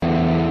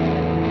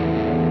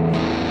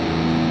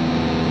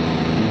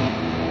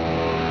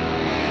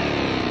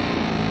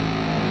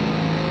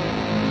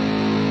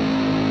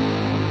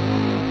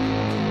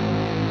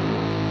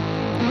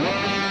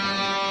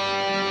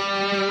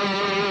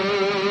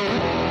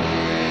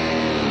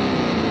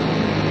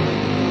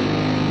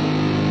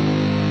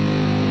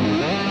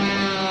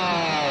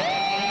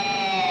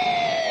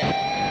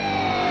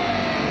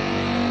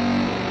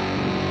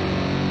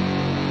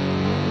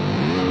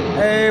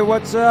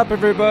what's up,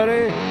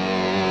 everybody?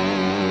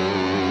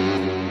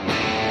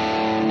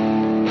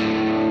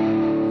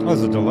 Oh,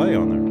 there's a delay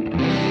on there.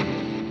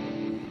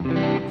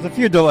 There's a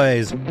few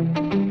delays.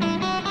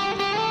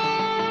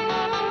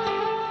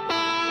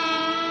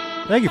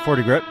 Thank you,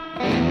 40 Grit.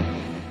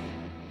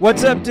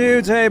 What's up,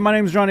 dudes? Hey, my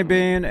name's Johnny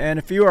Bean, and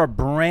if you are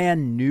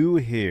brand new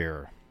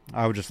here,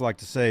 I would just like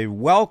to say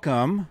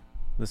welcome.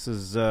 This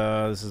is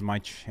my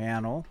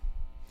channel,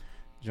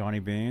 Johnny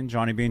Bean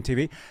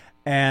TV.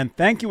 And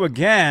thank you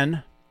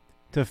again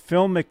to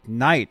Phil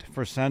McKnight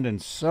for sending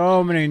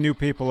so many new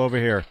people over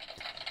here.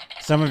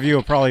 Some of you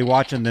are probably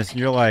watching this and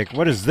you're like,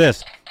 what is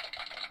this?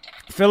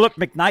 Philip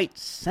McKnight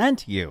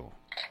sent you.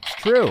 It's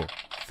true.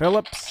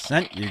 Philip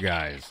sent you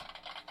guys.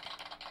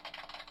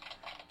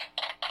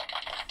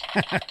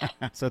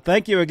 So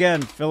thank you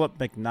again, Philip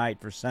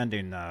McKnight, for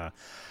sending a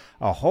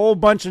whole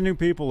bunch of new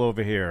people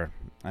over here.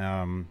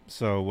 You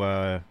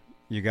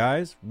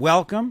guys,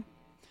 welcome.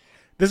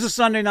 This is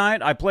Sunday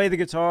night. I play the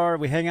guitar.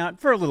 We hang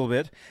out for a little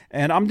bit,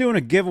 and I'm doing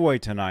a giveaway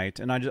tonight.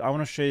 And I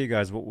want to show you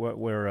guys what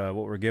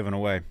we're giving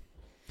away.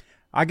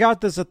 I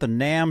got this at the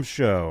NAMM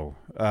show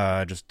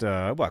a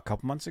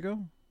couple months ago,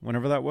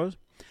 whenever that was,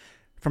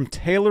 from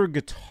Taylor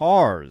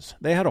Guitars.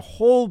 They had a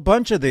whole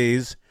bunch of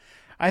these.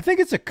 I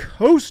think it's a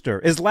coaster.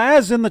 Is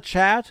Laz in the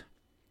chat?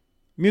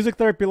 Music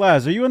Therapy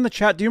Laz, are you in the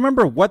chat? Do you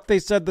remember what they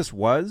said this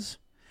was?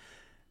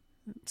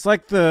 It's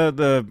like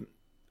the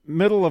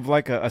middle of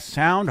like a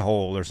sound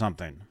hole or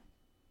something.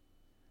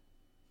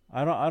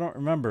 I don't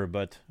remember,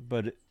 but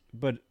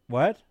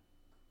what?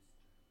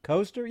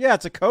 Coaster? Yeah,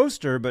 it's a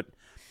coaster, but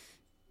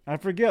I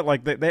forget.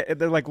 Like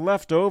they're like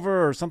left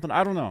over or something.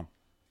 I don't know.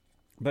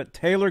 But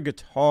Taylor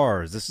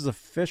Guitars, this is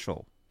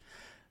official.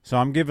 So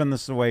I'm giving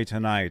this away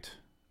tonight.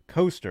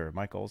 Coaster,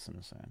 Mike Olson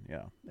is saying.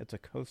 Yeah, it's a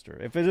coaster.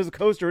 If it is a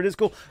coaster, it is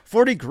cool.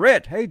 40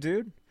 Grit. Hey,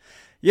 dude.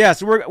 Yeah,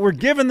 so we're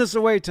giving this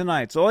away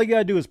tonight. So all you got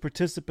to do is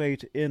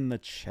participate in the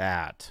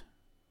chat.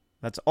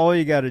 That's all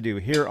you got to do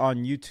here on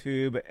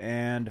YouTube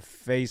and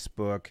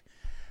Facebook.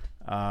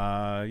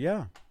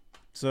 Yeah.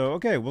 So,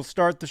 okay, we'll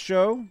start the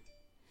show.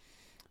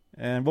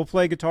 And we'll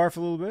play guitar for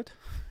a little bit.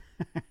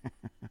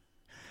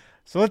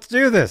 So let's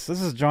do this.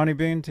 This is Johnny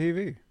Bean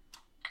TV.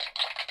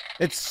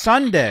 It's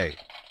Sunday,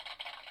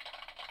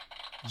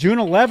 June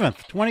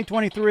 11th,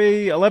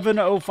 2023,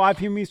 11:05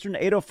 p.m. Eastern,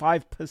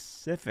 8:05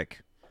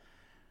 Pacific.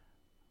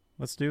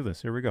 Let's do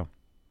this. Here we go.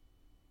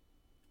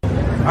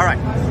 All right.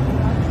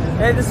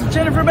 Hey, this is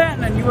Jennifer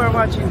Batten, and you are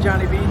watching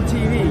Johnny Bean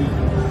TV.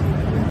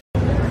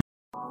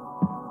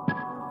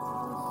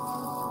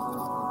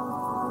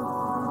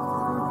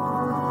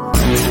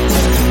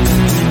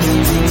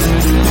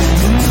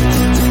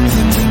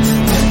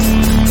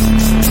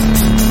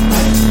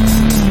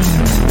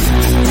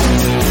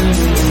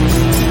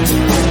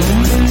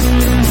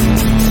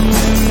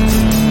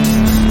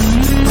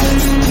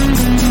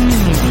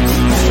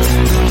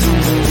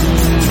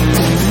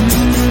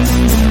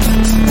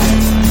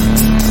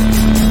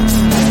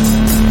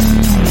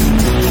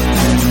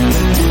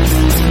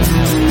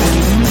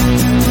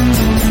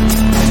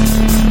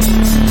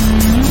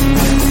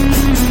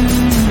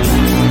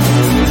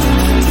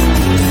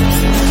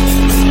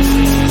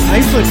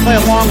 Play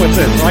along with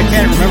this, so I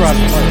can't remember how to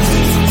play it.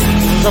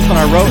 It's something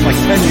I wrote like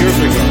 10 years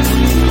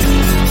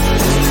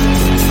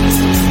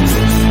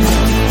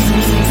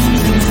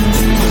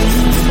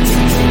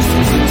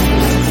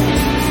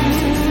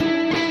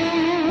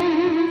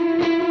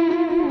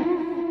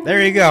ago.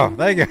 There you go.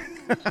 Thank you.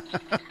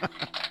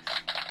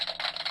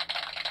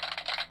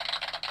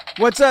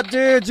 What's up,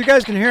 dudes? You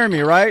guys can hear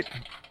me, right?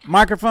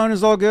 Microphone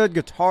is all good.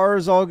 Guitar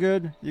is all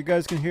good. You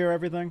guys can hear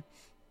everything?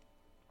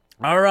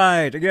 All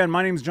right. Again,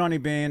 my name's Johnny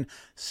Bean.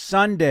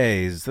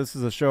 Sundays, this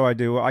is a show I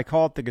do. I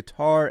call it the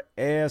Guitar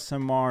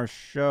ASMR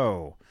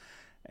Show.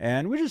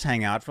 And we just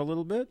hang out for a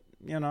little bit,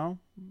 you know,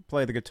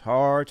 play the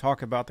guitar,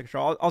 talk about the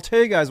guitar. I'll tell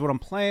you guys what I'm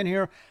playing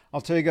here.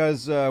 I'll tell you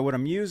guys what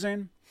I'm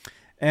using.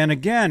 And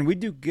again, we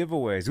do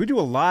giveaways. We do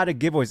a lot of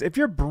giveaways. If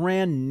you're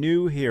brand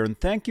new here, and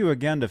thank you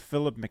again to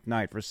Philip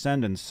McKnight for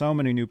sending so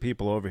many new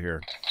people over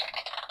here.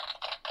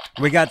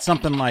 We got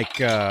something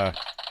like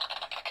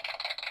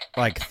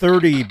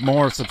 30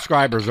 more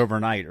subscribers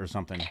overnight or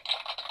something.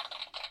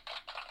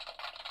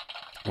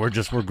 We're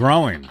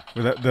growing.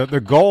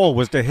 The goal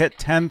was to hit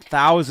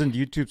 10,000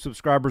 YouTube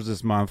subscribers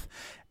this month,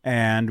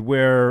 and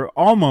we're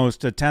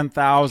almost to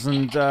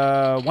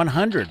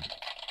 10,100.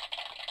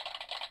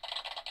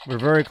 We're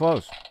very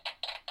close.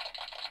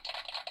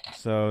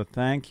 So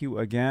thank you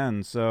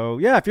again. So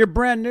yeah, if you're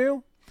brand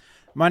new,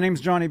 my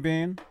name's Johnny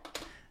Bean,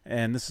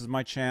 and this is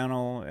my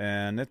channel,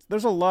 and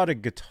there's a lot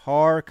of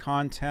guitar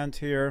content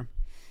here.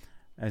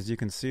 As you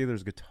can see,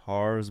 there's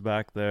guitars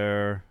back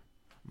there.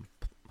 I'm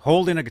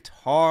holding a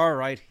guitar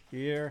right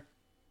here.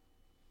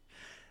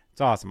 It's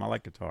awesome. I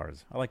like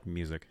guitars. I like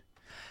music.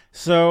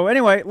 So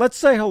anyway, let's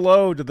say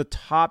hello to the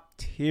top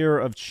tier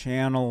of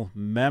channel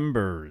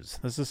members.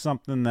 This is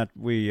something that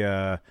we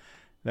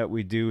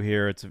do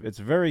here. It's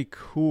very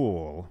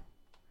cool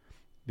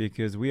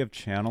because we have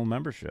channel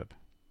membership.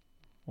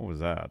 What was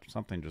that?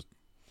 Something just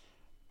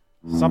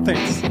Something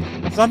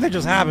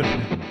just happened.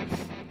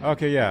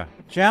 Okay, yeah.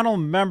 Channel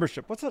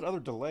membership. What's that other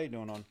delay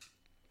going on?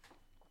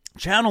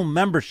 Channel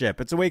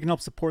membership. It's a way you can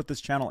help support this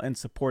channel and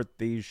support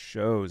these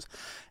shows.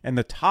 And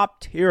the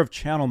top tier of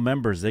channel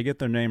members, they get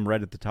their name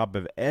right at the top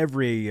of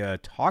every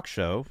talk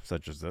show,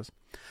 such as this.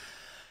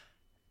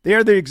 They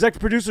are the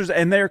executive producers,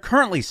 and they are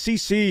currently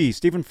CC,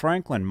 Stephen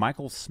Franklin,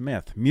 Michael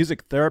Smith,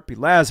 Music Therapy,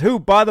 Laz, who,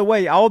 by the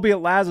way, I will be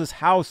at Laz's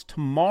house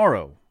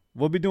tomorrow.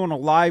 We'll be doing a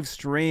live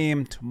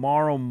stream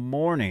tomorrow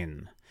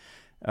morning.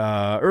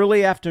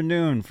 Early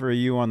afternoon for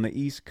you on the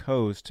East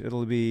Coast.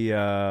 It'll be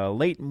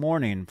late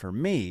morning for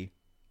me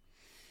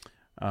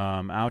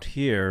out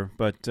here.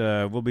 But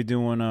we'll be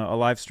doing a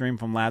live stream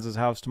from Laz's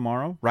house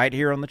tomorrow, right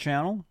here on the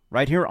channel,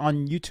 right here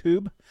on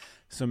YouTube.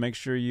 So make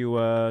sure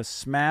you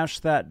smash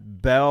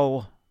that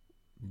bell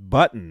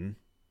button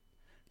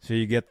so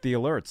you get the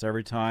alerts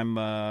every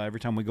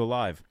time we go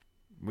live.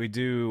 We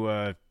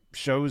do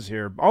shows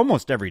here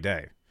almost every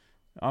day.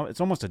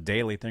 It's almost a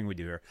daily thing we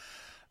do here.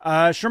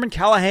 Sherman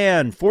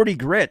Callahan, 40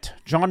 Grit,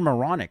 John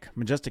Moronic,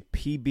 Majestic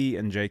PB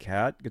and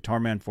J-Cat, Guitar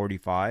Man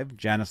 45,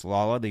 Janice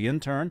Lala, The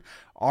Intern,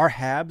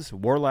 R-Habs,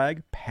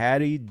 Warlag,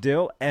 Patty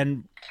Dill,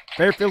 and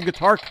Fairfield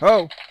Guitar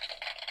Co.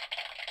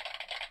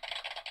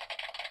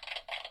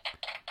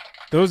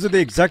 Those are the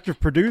executive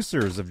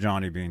producers of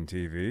Johnny Bean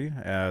TV,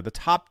 the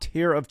top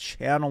tier of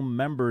channel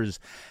members.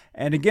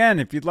 And again,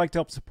 if you'd like to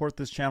help support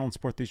this channel and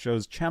support these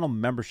shows, channel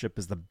membership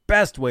is the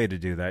best way to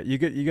do that. You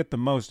get the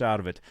most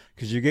out of it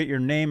because you get your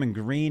name in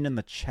green in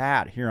the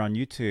chat here on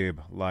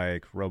YouTube,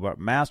 like Robot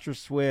Master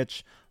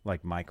Switch,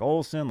 like Mike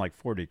Olson, like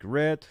 40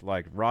 Grit,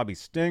 like Robbie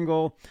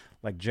Stingle,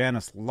 like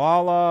Janice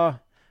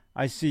Lala.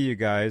 I see you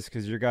guys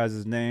because your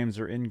guys' names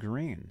are in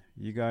green.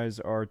 You guys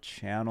are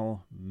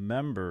channel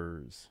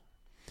members.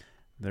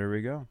 There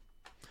we go.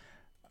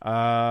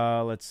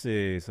 Let's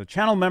see. So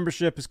channel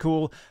membership is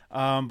cool.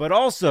 But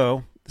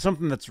also,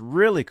 something that's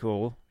really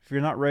cool, if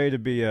you're not ready to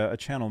be a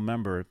channel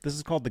member, this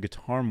is called the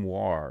Guitar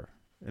Moire.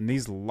 And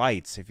these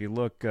lights, if you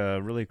look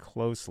really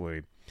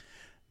closely,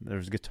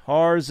 there's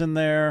guitars in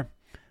there.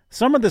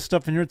 Some of this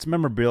stuff in here, it's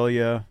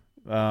memorabilia.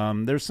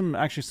 There's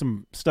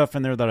some stuff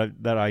in there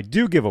that I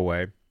do give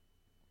away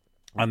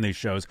on these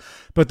shows,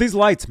 but these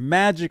lights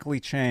magically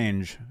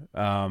change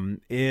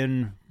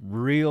in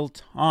real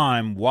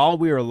time while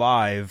we are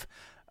live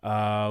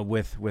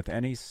with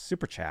any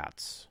super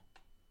chats.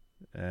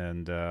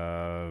 And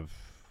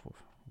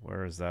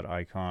where is that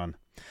icon?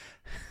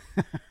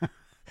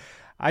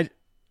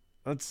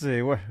 Let's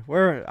see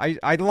where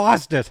I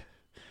lost it.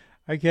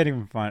 I can't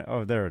even find.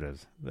 Oh, there it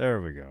is.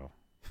 There we go.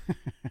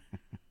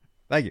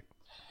 Thank you.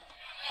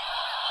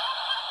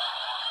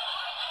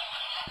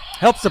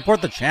 Help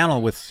support the channel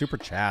with super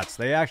chats.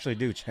 They actually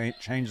do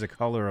change the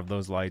color of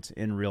those lights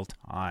in real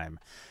time.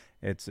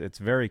 It's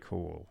very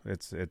cool.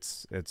 It's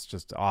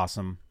just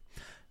awesome.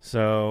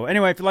 So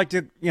anyway, if you'd like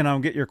to,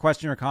 get your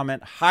question or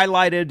comment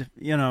highlighted,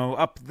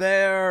 up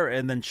there,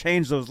 and then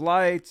change those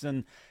lights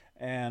and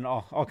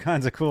all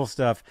kinds of cool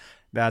stuff,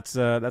 that's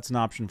an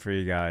option for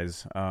you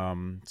guys.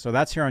 So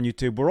that's here on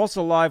YouTube. We're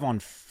also live on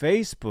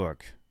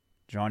Facebook.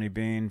 Johnny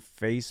Bean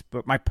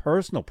Facebook, my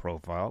personal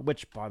profile,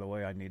 which, by the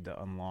way, I need to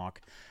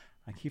unlock.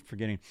 I keep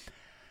forgetting.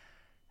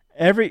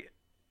 Every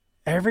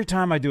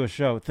time I do a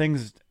show,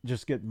 things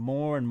just get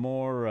more and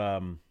more.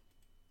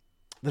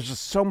 There's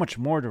just so much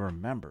more to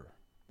remember.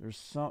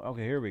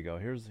 Okay, here we go.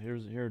 Here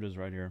it is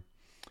right here.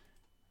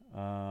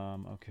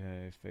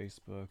 Okay,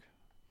 Facebook.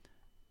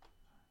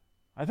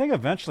 I think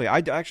eventually I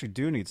actually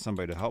do need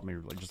somebody to help me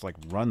just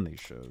run these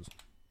shows.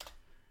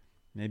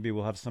 Maybe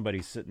we'll have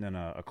somebody sitting in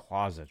a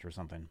closet or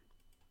something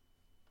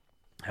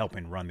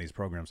helping run these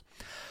programs.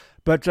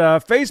 But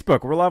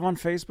Facebook, we're live on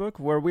Facebook,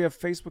 where we have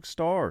Facebook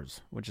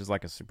Stars, which is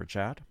like a super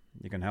chat.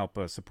 You can help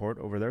support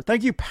over there.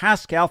 Thank you,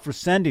 Pascal, for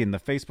sending the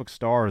Facebook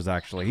Stars,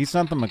 actually. He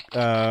sent them,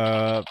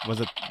 was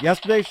it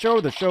yesterday's show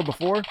or the show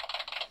before?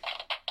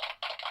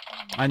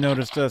 I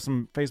noticed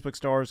some Facebook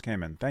Stars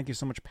came in. Thank you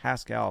so much,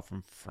 Pascal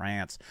from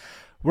France.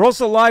 We're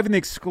also live in the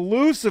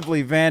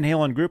exclusively Van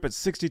Halen group at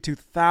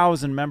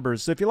 62,000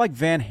 members. So if you like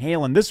Van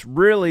Halen, this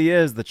really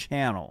is the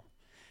channel.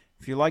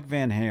 If you like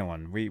Van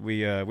Halen,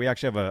 we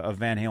actually have a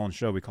Van Halen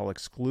show we call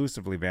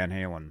exclusively Van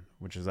Halen,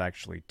 which is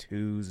actually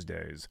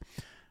Tuesdays,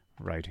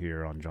 right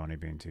here on Johnny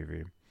Bean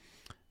TV.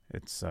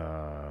 It's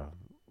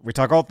we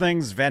talk all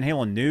things Van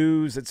Halen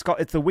news. It's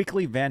the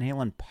weekly Van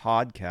Halen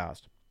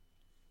podcast.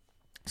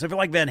 So if you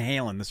like Van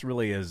Halen, this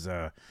really is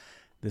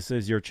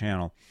your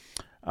channel.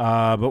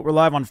 But we're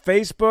live on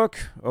Facebook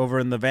over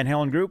in the Van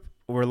Halen group.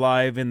 We're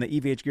live in the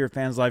EVH Gear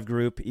Fans Live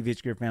group,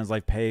 EVH Gear Fans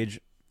Live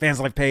page. Fans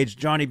Live page,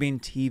 Johnny Bean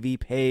TV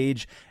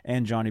page,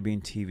 and Johnny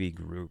Bean TV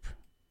group.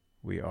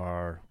 We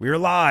are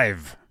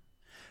live.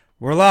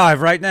 We're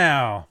live right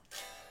now.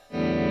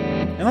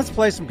 And let's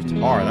play some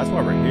guitar. That's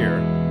why we're here.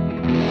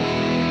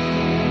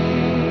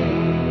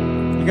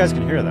 You guys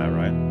can hear that,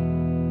 right?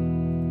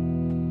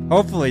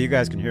 Hopefully you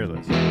guys can hear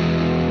this.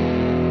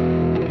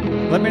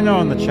 Let me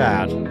know in the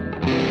chat.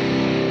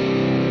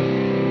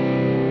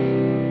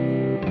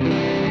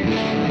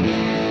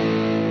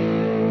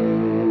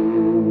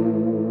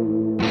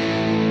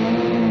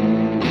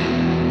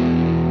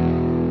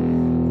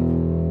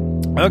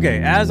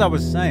 Okay, as I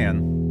was saying,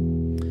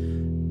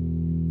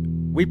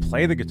 we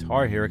play the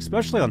guitar here,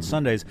 especially on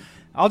Sundays.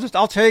 I'll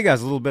tell you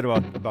guys a little bit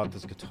about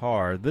this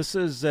guitar. This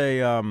is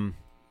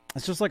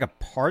it's just like a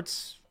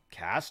parts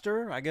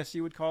caster, I guess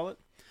you would call it.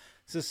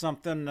 This is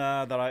something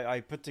that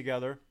I put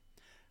together.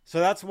 So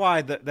that's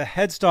why the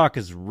headstock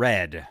is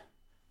red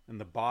and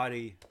the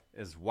body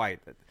is white.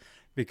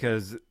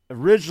 Because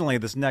originally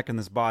this neck and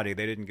this body,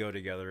 they didn't go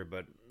together,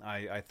 but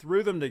I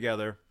threw them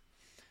together.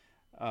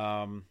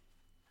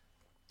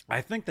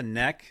 I think the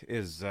neck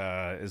is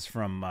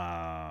from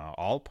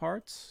All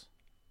Parts,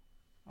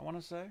 I want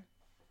to say.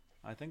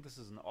 I think this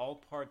is an All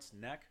Parts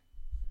neck.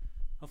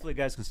 Hopefully you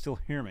guys can still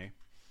hear me.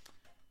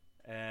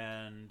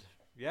 And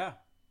yeah,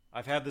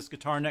 I've had this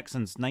guitar neck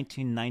since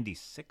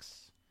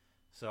 1996.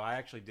 So I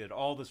actually did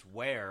all this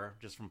wear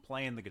just from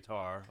playing the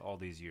guitar all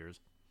these years.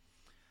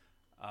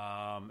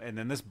 And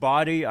then this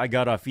body I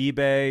got off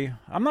eBay.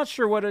 I'm not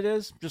sure what it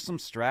is, just some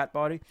Strat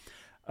body.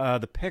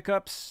 The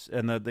pickups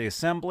and the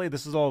assembly,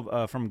 this is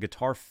all from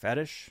Guitar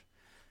Fetish,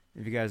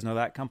 if you guys know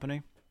that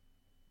company.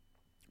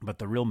 But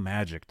the real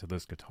magic to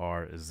this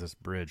guitar is this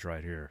bridge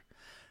right here.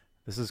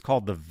 This is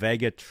called the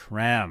Vega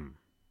Trem.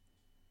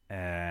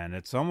 And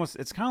it's kind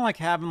of like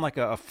having like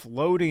a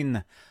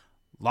floating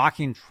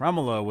locking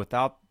tremolo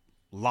without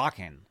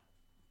locking.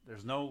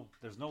 There's no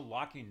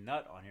locking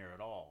nut on here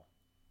at all.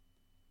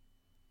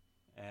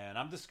 And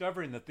I'm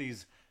discovering that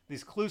these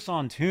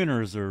Kluson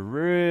tuners are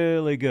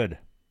really good.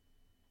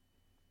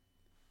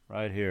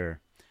 Right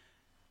here.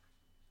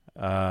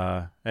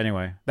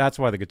 Anyway, that's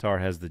why the guitar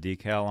has the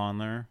decal on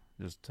there,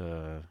 just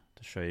to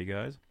show you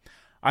guys.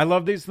 I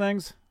love these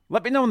things.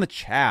 Let me know in the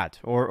chat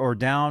or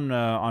down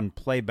on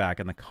playback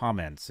in the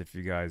comments if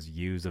you guys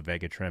use a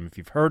Vega Trem, if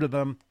you've heard of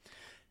them,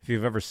 if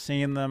you've ever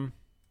seen them.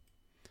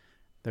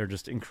 They're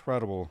just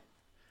incredible,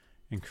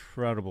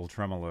 incredible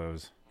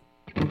tremolos.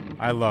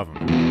 I love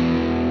them.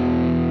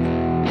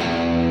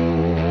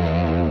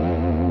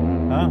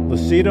 Huh?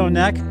 Lucido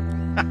neck?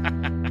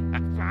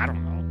 I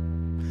don't know.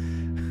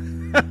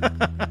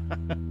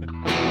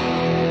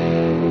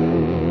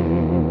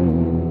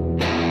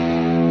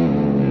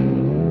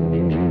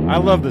 I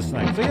love this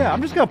thing. So yeah,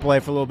 I'm just going to play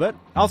for a little bit.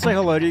 I'll say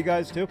hello to you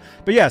guys too.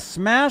 But yeah,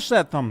 smash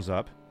that thumbs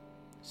up.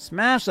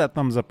 Smash that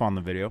thumbs up on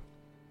the video.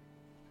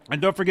 And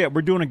don't forget,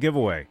 we're doing a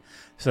giveaway.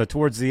 So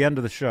towards the end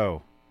of the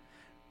show,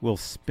 we'll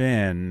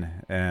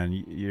spin and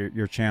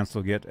your chance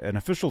will get an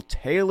official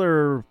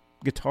Taylor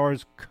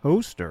Guitars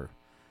coaster.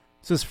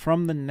 This is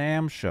from the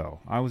NAMM show.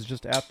 I was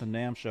just at the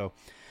NAMM show.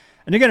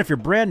 And again, if you're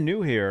brand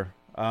new here,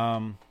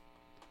 and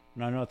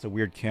I know it's a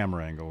weird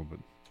camera angle,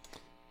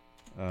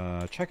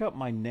 but check out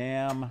my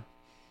NAMM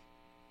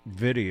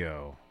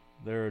video.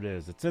 There it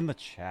is. It's in the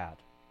chat.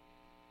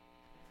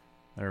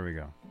 There we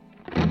go.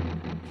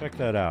 Check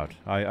that out.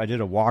 I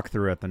did a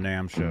walkthrough at the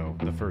NAMM show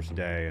the first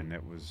day, and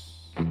it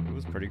was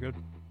pretty good.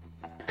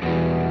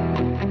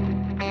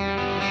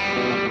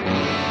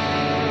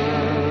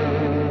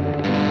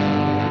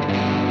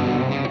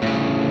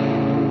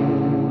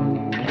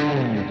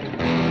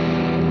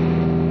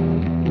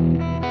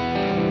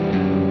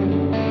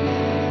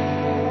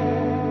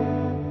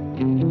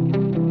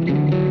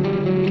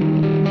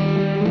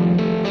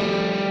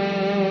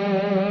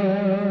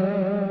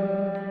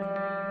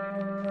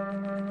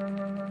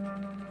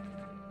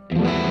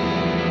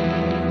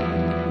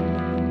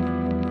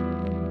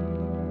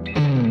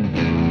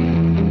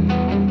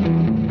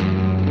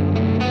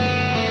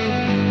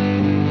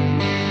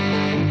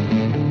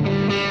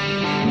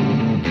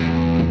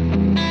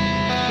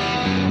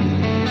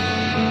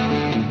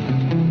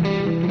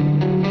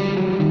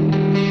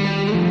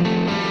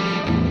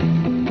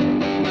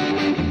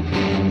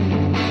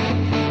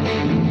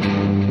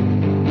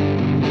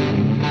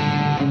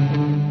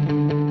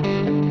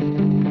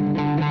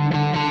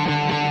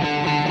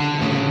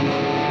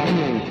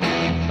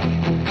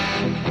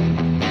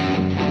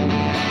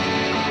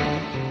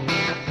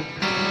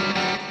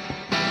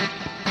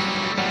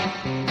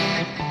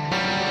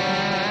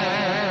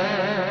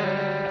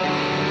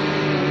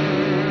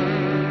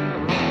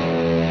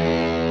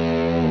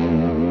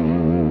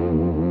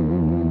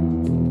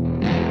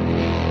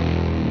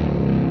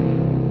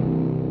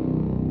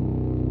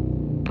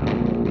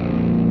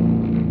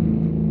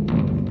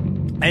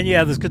 And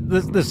yeah,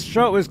 this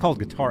show is called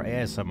Guitar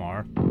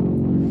ASMR.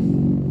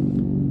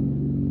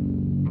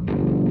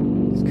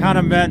 It's kind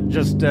of meant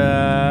just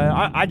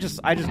I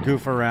just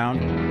goof around.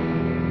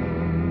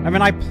 I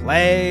mean, I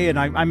play and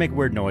I make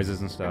weird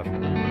noises and stuff.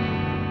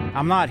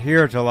 I'm not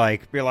here to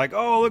like be like,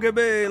 oh, look at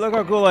me, look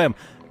how cool I am.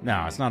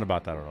 No, it's not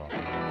about that at all.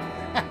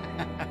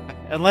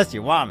 Unless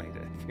you want me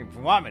to. If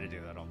you want me to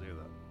do that, I'll do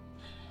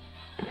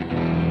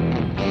that.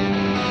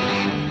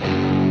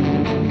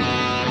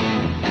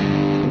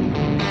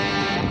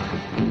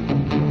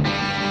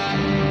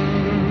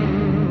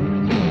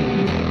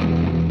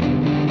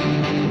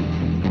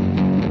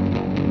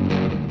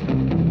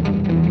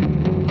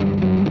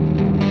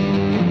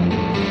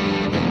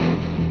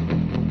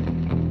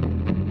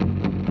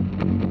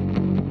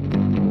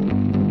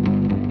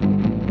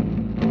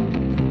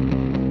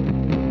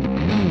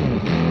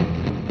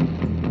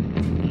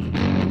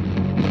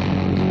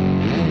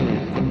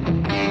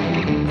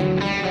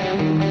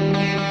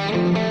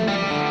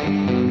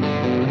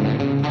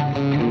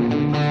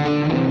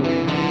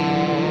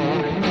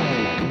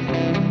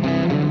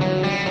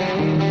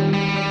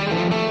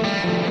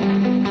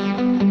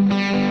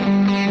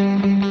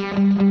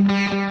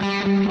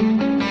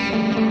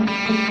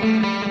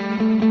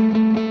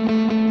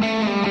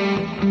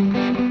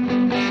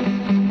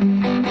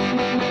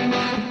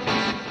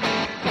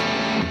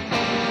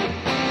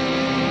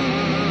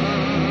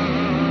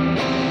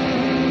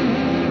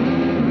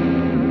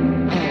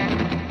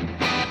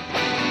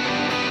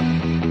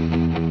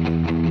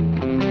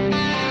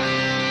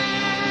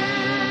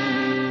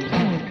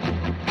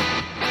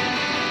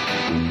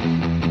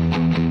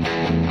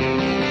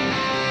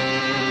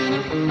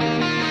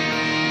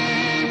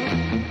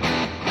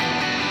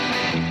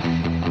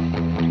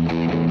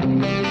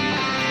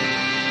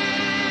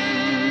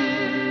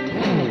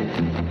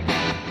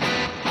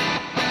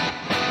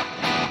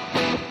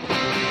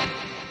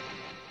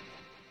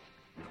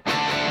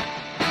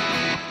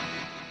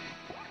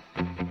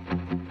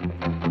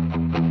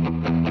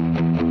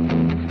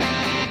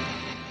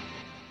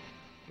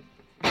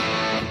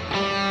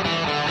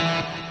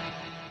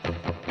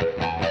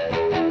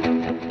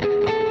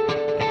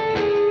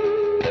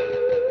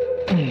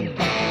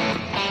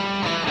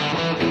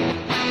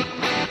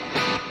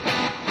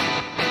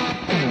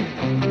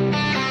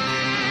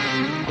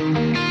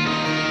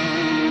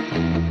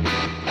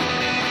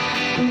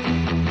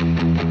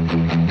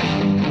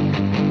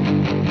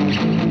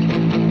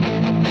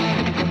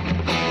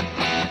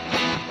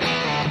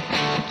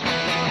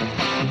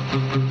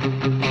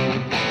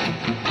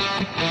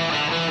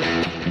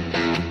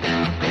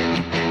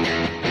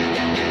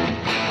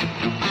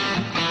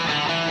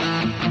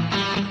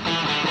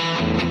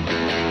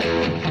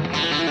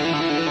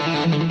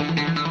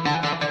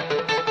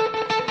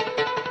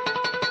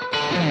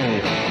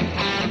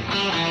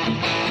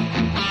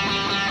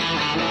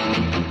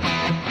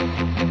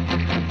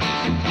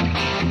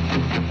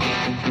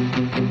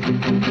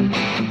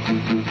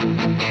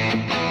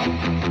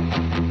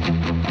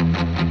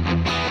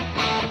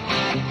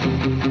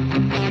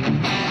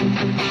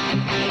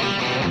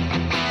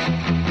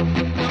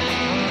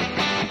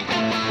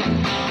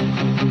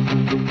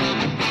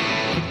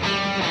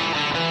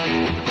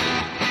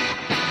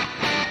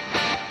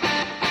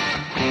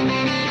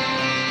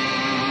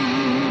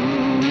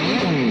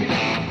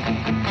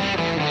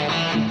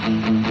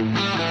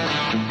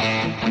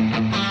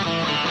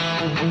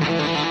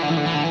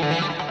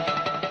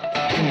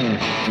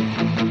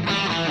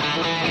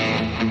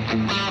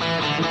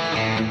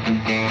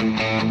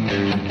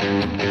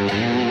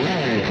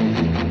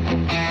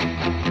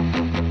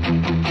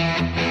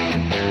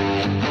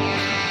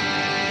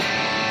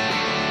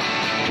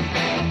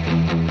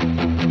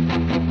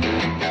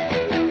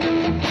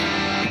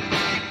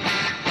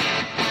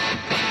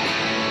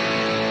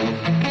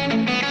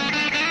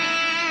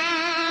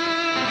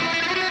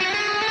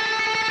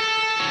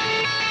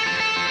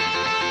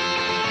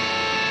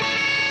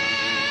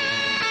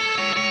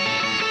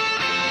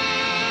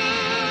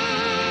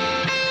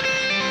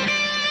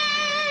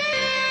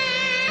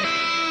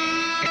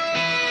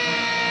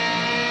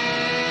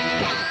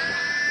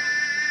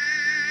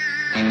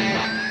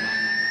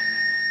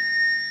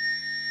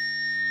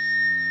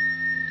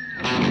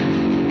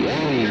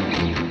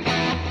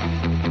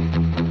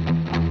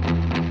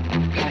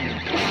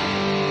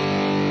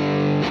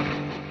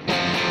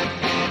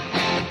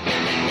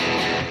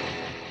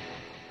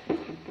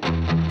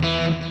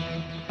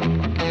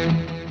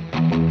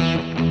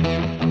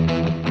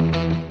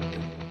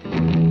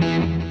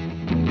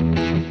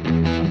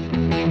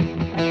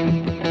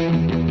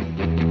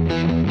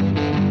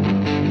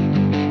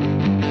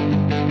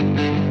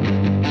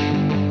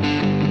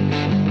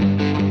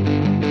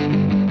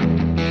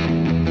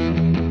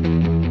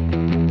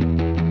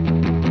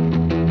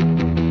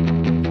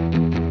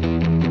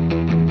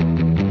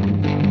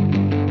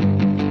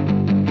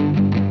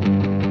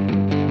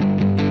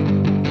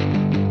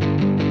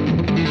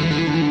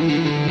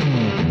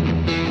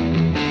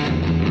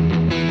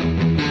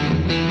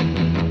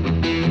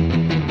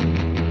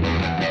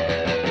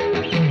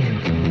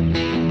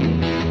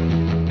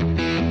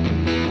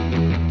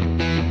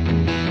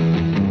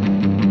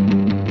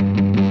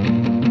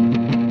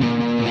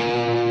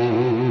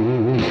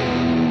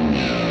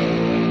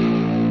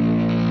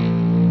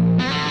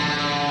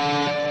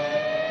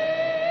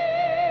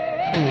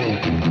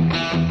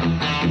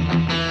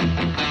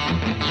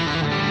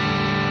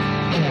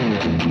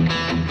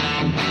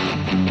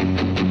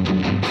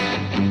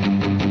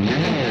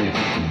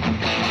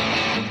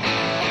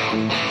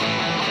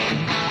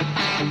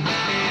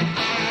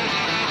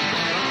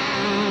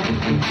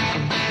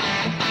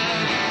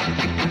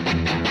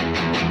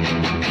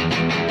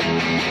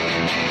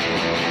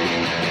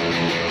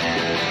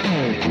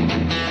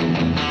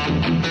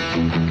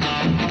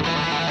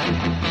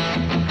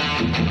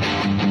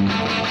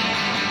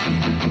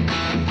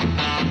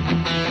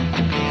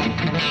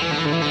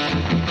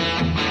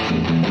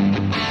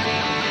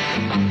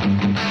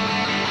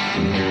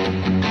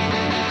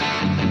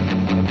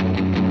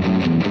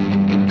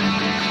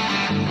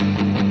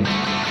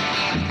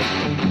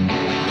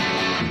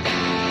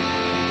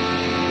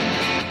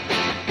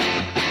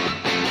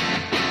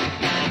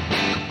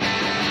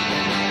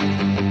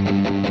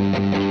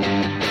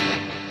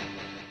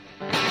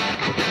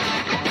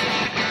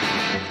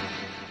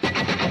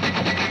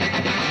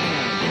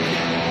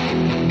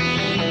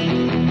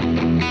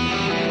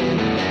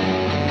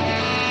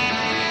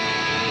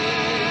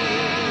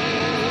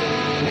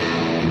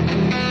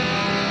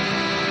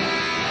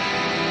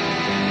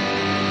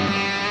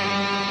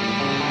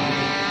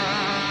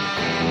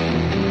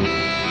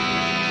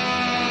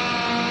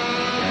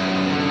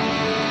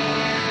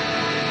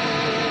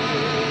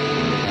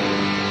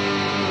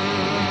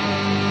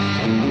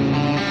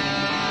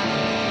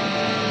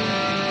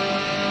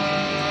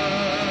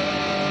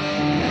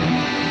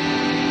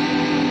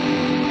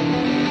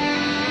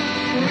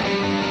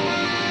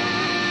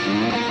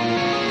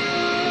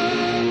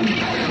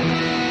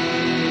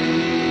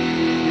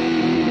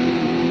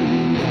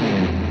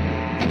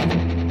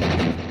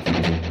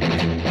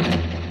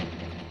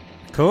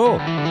 Cool.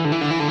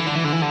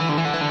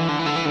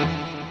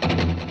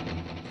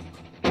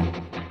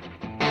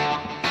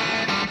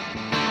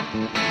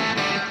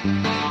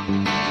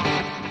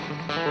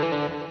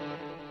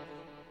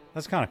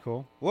 That's kind of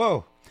cool.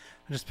 Whoa.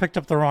 I just picked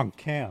up the wrong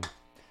can.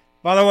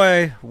 By the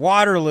way,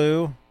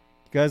 Waterloo. You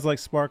guys like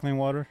sparkling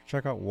water?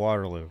 Check out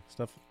Waterloo.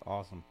 Stuff is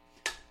awesome.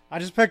 I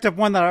just picked up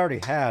one that I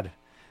already had.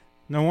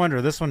 No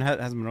wonder this one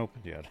hasn't been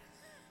opened yet.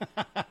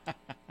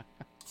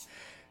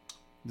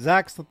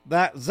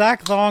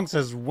 Zach Thong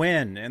says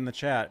win in the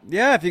chat.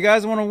 Yeah, if you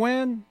guys want to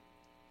win,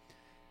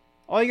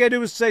 all you gotta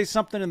do is say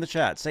something in the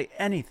chat. Say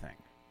anything.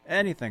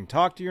 Anything.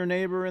 Talk to your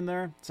neighbor in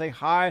there. Say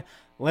hi.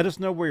 Let us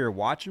know where you're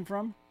watching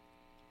from.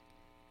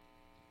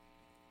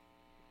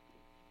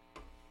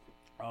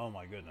 Oh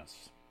my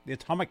goodness. The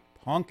Atomic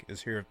Punk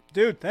is here.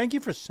 Dude, thank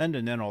you for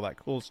sending in all that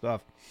cool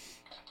stuff.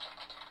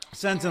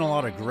 Sends in a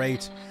lot of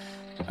great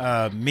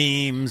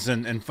memes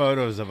and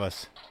photos of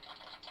us.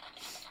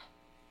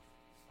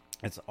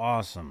 It's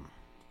awesome.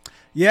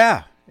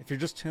 Yeah, if you're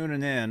just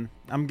tuning in,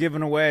 I'm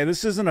giving away.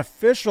 This is an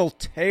official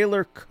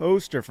Taylor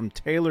coaster from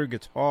Taylor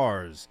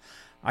Guitars.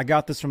 I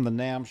got this from the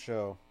NAMM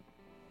show.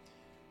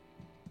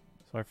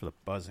 Sorry for the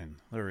buzzing.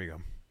 There we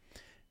go.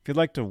 If you'd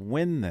like to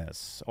win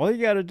this, all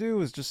you got to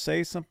do is just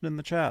say something in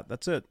the chat.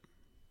 That's it.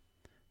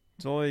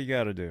 That's all you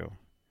got to do.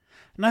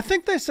 And I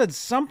think they said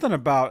something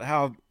about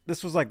how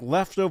this was like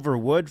leftover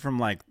wood from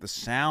like the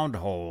sound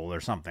hole or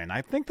something.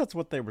 I think that's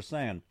what they were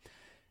saying.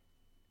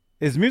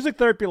 Is Music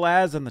Therapy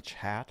Laz in the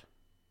chat?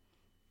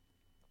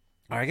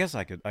 Or I guess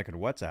I could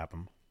WhatsApp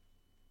him.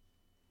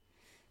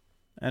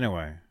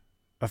 Anyway,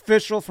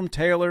 official from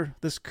Taylor.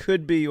 This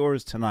could be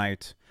yours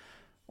tonight.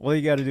 All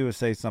you got to do is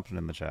say something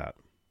in the chat.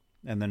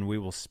 And then we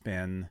will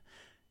spin.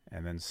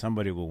 And then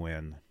somebody will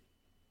win.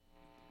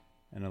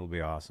 And it'll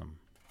be awesome.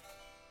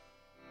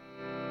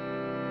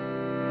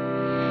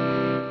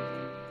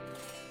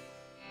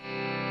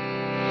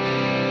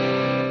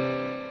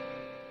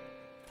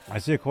 I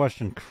see a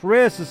question.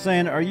 Chris is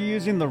saying, are you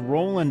using the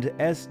Roland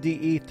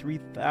SDE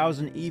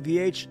 3000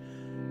 EVH?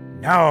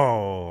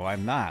 No,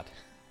 I'm not.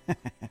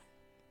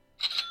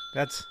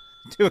 That's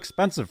too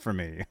expensive for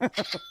me.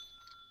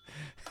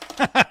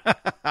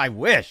 I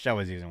wish I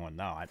was using one.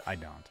 No, I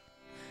don't.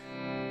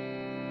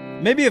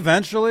 Maybe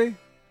eventually.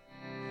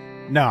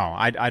 No,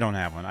 I don't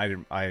have one.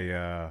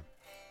 I'd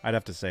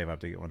have to save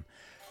up to get one.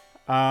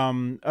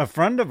 A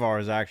friend of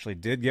ours actually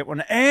did get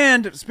one.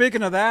 And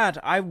speaking of that,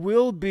 I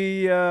will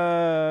be,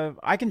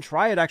 I can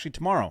try it actually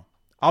tomorrow.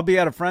 I'll be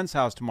at a friend's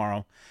house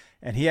tomorrow,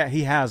 and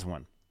he has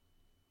one.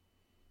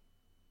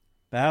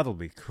 That'll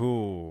be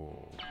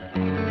cool.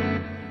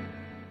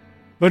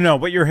 But no,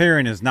 what you're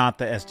hearing is not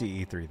the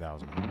SDE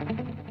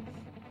 3000.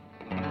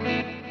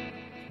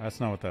 That's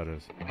not what that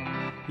is.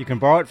 You can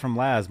borrow it from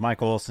Laz.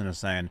 Mike Olson is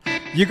saying.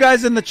 You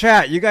guys in the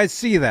chat, you guys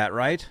see that,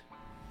 right?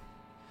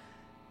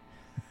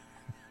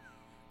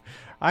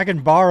 I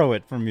can borrow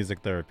it from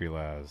Music Therapy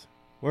Laz.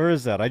 Where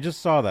is that? I just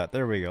saw that.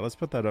 There we go. Let's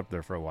put that up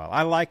there for a while.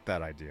 I like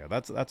that idea.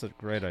 That's a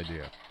great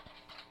idea.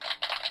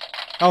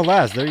 Oh,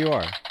 Laz, there you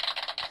are.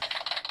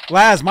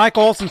 Laz, Mike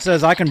Olson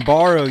says I can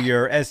borrow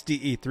your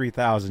SDE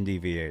 3000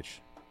 DVH.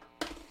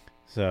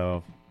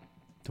 So,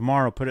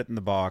 tomorrow, put it in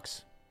the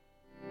box.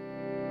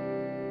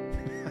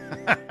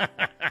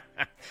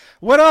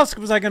 What else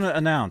was I going to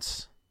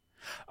announce?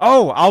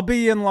 Oh, I'll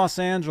be in Los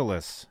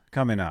Angeles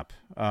coming up.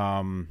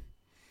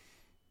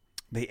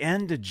 The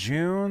end of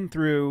June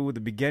through the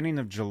beginning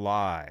of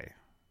July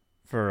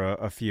for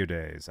a few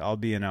days. I'll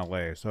be in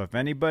LA. So if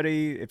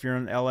you're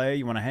in LA,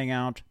 you want to hang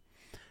out,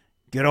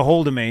 get a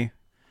hold of me.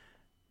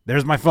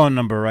 There's my phone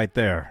number right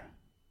there.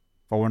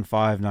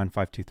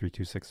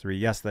 415-952-3263.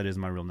 Yes, that is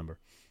my real number.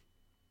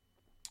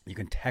 You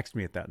can text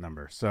me at that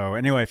number. So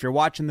anyway, if you're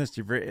watching this,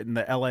 you're in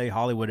the LA,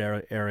 Hollywood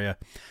area,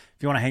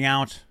 if you want to hang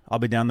out, I'll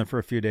be down there for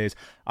a few days.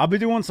 I'll be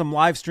doing some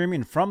live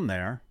streaming from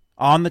there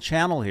on the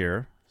channel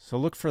here. So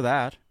look for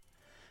that.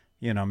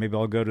 You know, maybe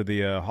I'll go to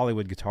the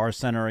Hollywood Guitar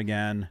Center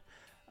again.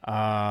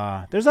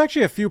 There's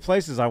actually a few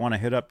places I want to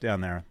hit up down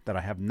there that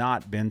I have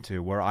not been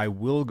to where I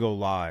will go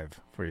live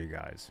for you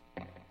guys.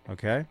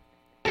 Okay?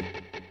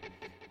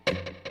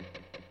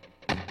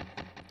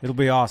 It'll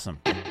be awesome.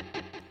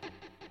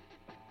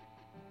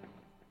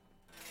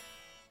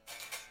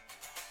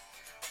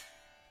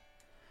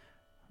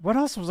 What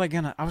else was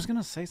I was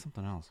gonna say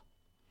something else.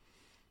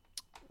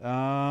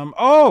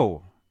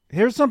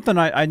 Here's something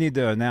I need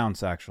to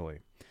announce actually.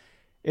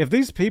 If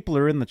these people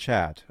are in the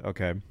chat,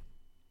 okay.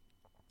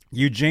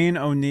 Eugene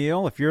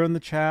O'Neill, if you're in the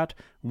chat.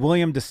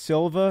 William De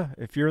Silva,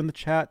 if you're in the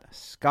chat.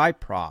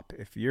 Skyprop,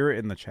 if you're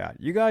in the chat.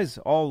 You guys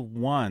all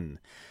won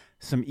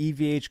some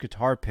EVH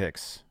guitar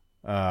picks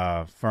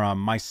from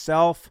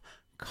myself.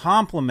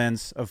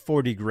 Compliments of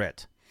 40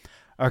 Grit.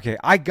 Okay,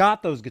 I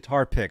got those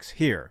guitar picks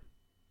here.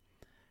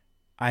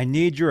 I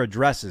need your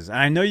addresses. And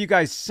I know you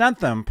guys sent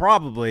them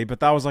probably, but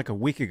that was like a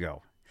week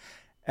ago.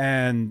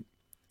 And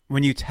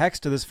when you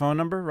text to this phone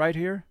number right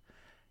here,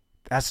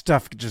 that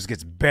stuff just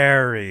gets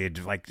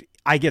buried. Like,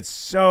 I get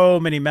so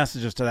many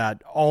messages to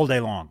that all day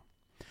long.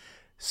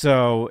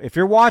 So if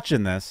you're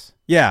watching this,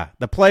 yeah,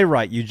 the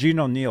playwright, Eugene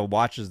O'Neill,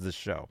 watches this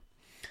show.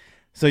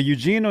 So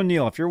Eugene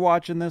O'Neill, if you're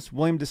watching this,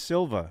 William De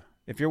Silva,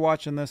 if you're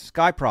watching this,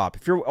 Skyprop,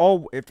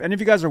 if any of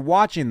you guys are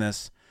watching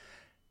this,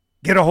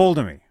 get a hold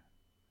of me.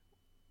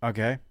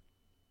 Okay?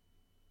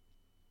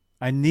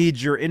 I need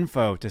your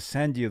info to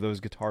send you those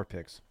guitar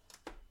picks.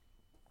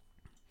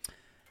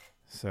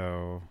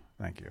 So,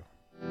 thank you.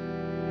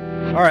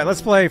 All right,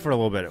 let's play for a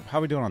little bit. How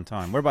are we doing on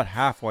time? We're about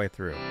halfway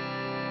through.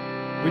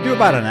 We do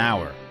about an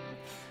hour.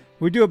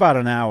 We do about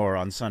an hour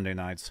on Sunday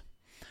nights.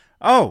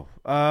 Oh,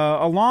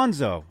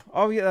 Alonzo.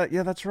 Oh,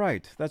 yeah, that's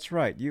right. That's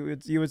right. You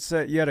would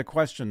say you had a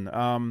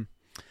question.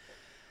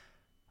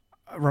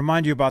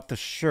 Remind you about the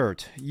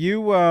shirt.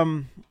 You,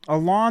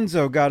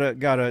 Alonzo got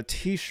a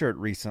T-shirt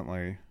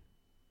recently.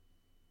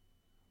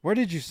 Where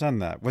did you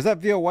send that? Was that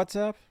via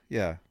WhatsApp?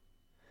 Yeah.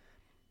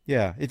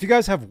 Yeah, if you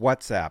guys have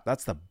WhatsApp,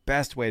 that's the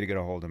best way to get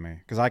a hold of me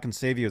because I can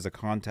save you as a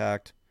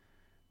contact.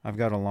 I've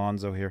got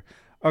Alonzo here.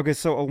 Okay,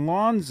 so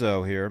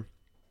Alonzo here,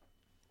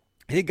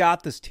 he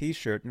got this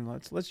T-shirt, and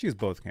let's use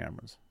both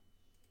cameras.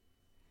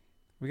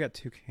 We got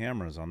two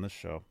cameras on this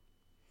show.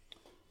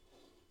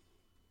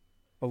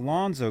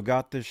 Alonzo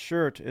got this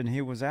shirt, and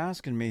he was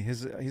asking me,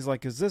 he's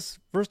like, is this,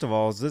 first of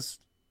all, is this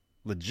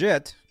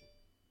legit?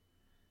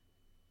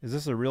 Is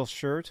this a real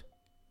shirt?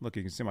 Look,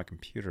 you can see my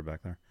computer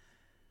back there.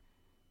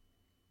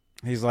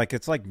 He's like,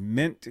 it's like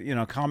mint,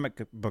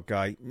 comic book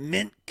guy,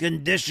 mint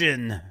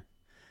condition.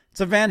 It's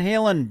a Van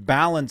Halen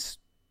Balance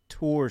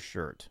tour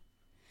shirt.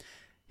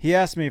 He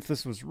asked me if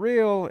this was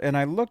real, and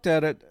I looked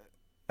at it,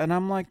 and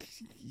I'm like,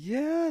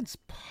 yeah, it's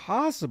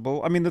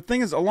possible. I mean, the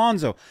thing is,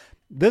 Alonzo,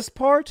 this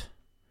part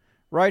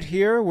right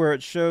here where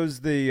it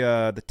shows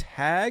the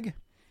tag,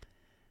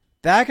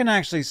 that can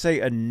actually say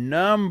a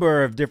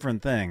number of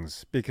different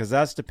things because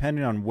that's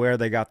depending on where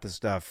they got the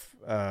stuff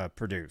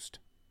produced.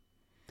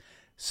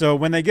 So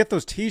when they get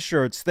those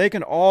T-shirts, they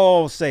can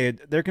all say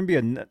it. There can be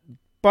a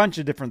bunch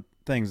of different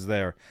things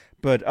there.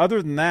 But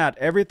other than that,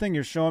 everything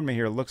you're showing me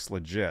here looks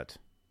legit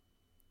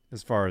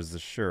as far as the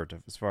shirt,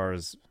 as far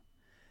as,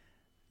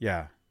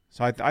 yeah.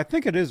 So I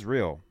think it is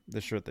real,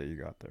 the shirt that you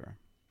got there.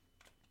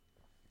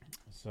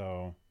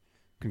 So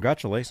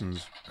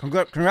congratulations.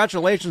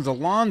 Congratulations,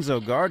 Alonzo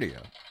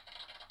Guardia.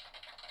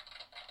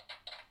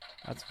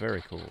 That's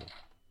very cool.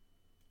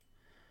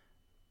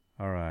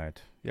 All right.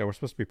 Yeah, we're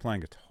supposed to be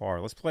playing guitar.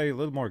 Let's play a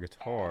little more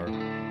guitar.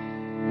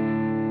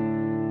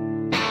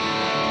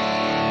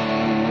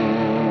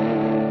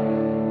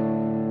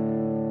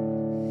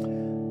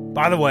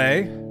 By the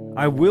way,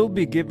 I will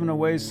be giving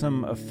away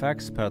some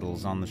effects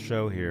pedals on the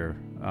show here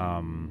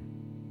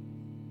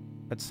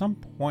at some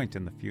point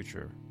in the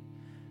future.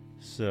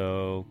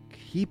 So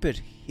keep it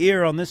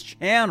here on this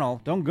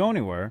channel. Don't go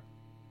anywhere.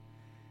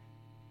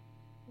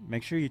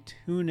 Make sure you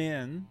tune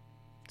in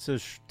to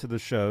the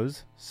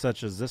shows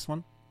such as this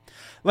one.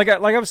 Like I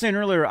was saying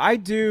earlier, I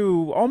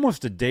do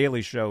almost a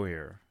daily show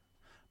here.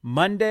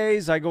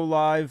 Mondays, I go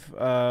live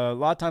a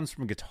lot of times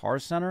from Guitar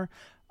Center.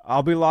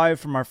 I'll be live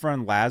from our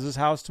friend Laz's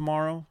house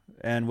tomorrow,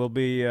 and we'll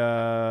be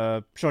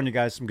showing you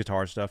guys some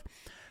guitar stuff.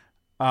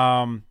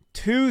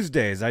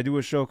 Tuesdays, I do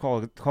a show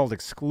called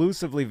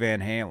Exclusively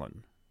Van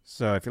Halen.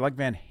 So if you like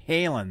Van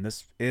Halen,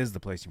 this is the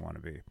place you want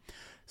to be.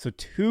 So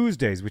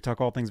Tuesdays, we talk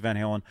all things Van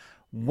Halen.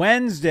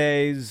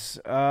 Wednesdays,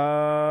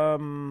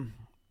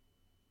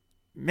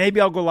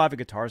 maybe I'll go live at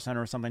Guitar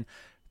Center or something.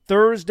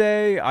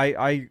 Thursday,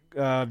 I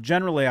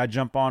generally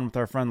jump on with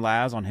our friend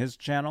Laz on his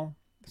channel.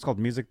 It's called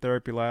Music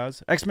Therapy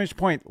Laz. Exclamation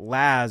point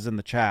Laz in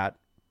the chat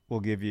will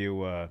give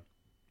you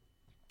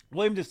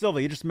William De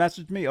Silva. You just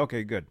messaged me?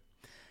 Okay, good.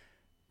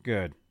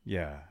 Good.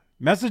 Yeah.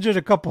 Message it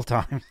a couple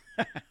times.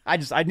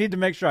 I need to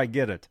make sure I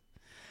get it.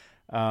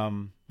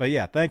 But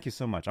yeah, thank you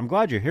so much. I'm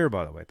glad you're here,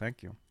 by the way.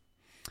 Thank you.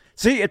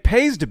 See, it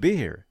pays to be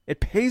here. It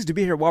pays to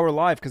be here while we're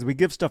live because we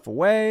give stuff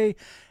away,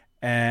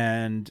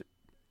 and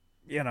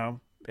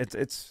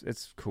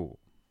it's cool.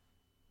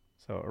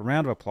 So a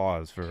round of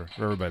applause for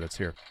everybody that's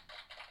here.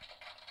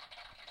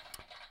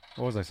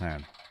 What was I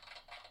saying?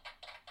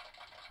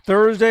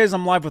 Thursdays,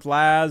 I'm live with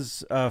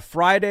Laz.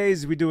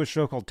 Fridays, we do a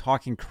show called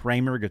Talking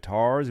Kramer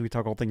Guitars. We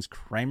talk all things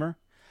Kramer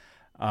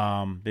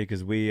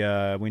because we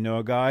know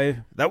a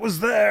guy that was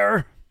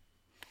there.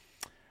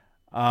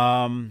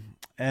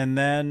 And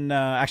then,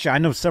 actually, I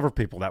know several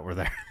people that were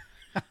there.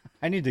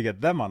 I need to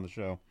get them on the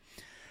show.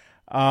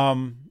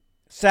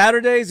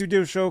 Saturdays, we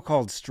do a show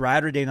called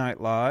Straturday Night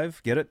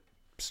Live. Get it?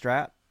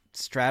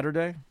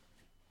 Straturday?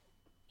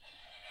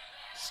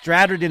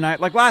 Straturday night.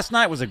 Like last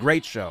night was a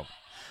great show.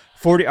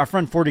 Our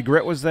friend 40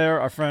 Grit was there.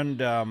 Our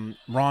friend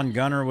Ron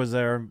Gunner was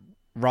there.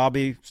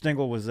 Robbie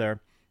Stingle was there.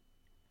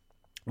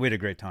 We had a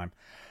great time.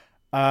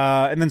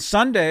 And then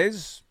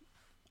Sundays,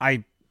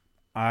 I'm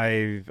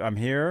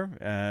here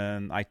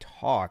and I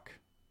talk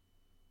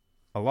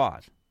a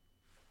lot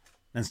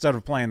instead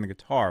of playing the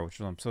guitar, which is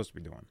what I'm supposed to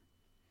be doing.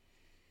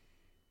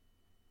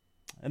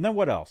 And then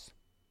what else?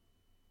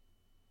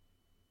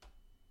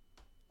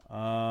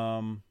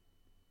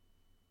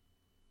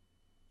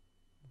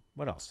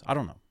 What else? I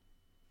don't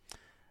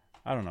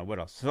know what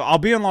else. So I'll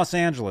be in Los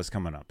Angeles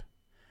coming up.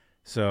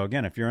 So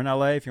again, if you're in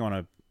LA, if you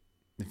want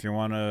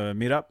to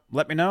meet up,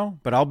 let me know.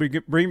 But I'll be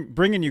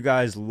bringing you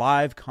guys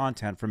live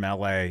content from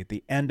LA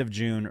the end of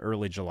June,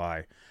 early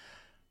July.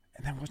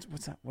 And then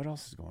what's that? What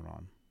else is going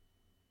on?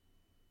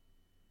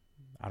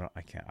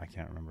 I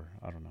can't remember.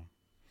 I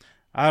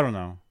don't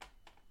know.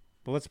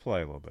 But let's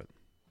play a little bit.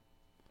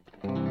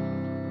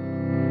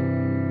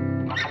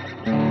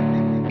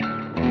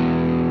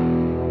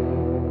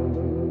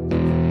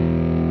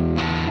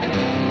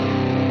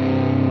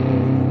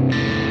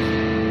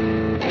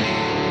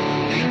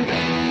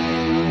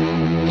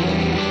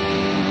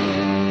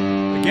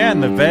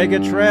 Again, the Vega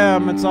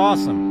Trim, it's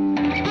awesome.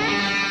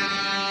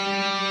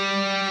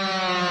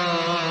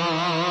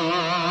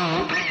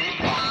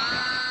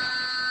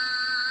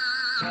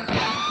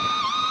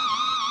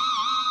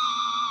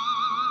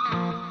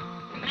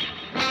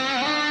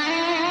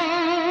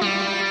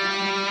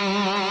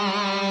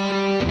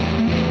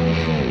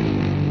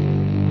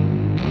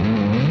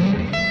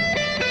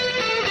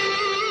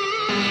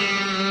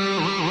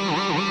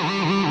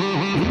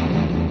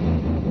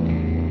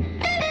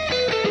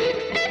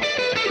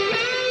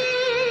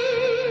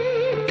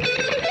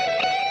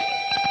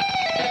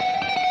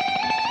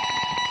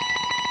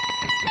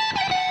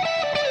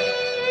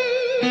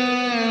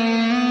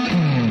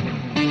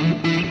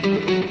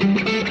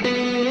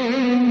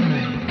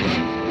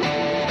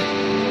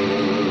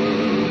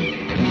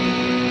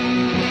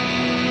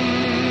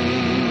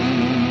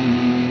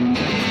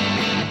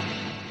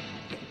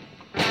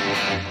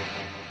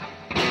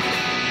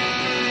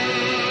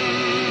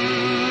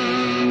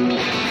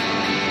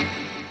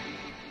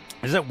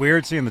 Is it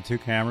weird seeing the two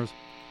cameras?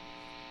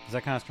 Is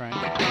that kind of strange?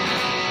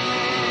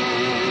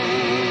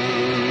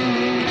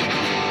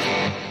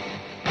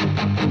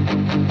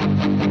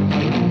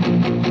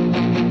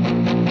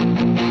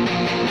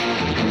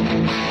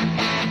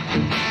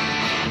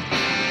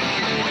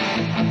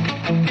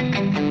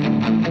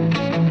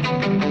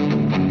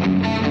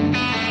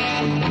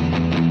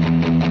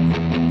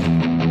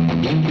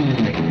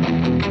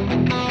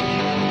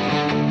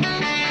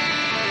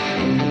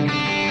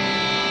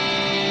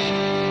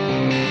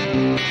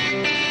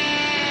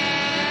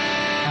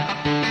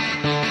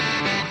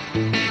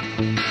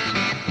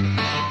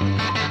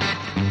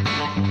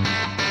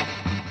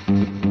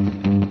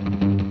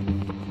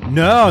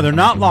 No, they're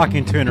not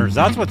locking tuners.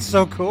 That's what's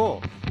so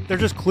cool. They're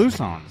just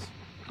Clousons.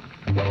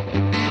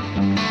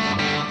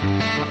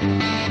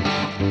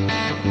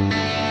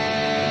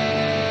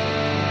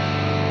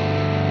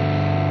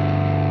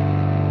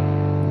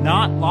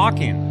 Not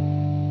locking.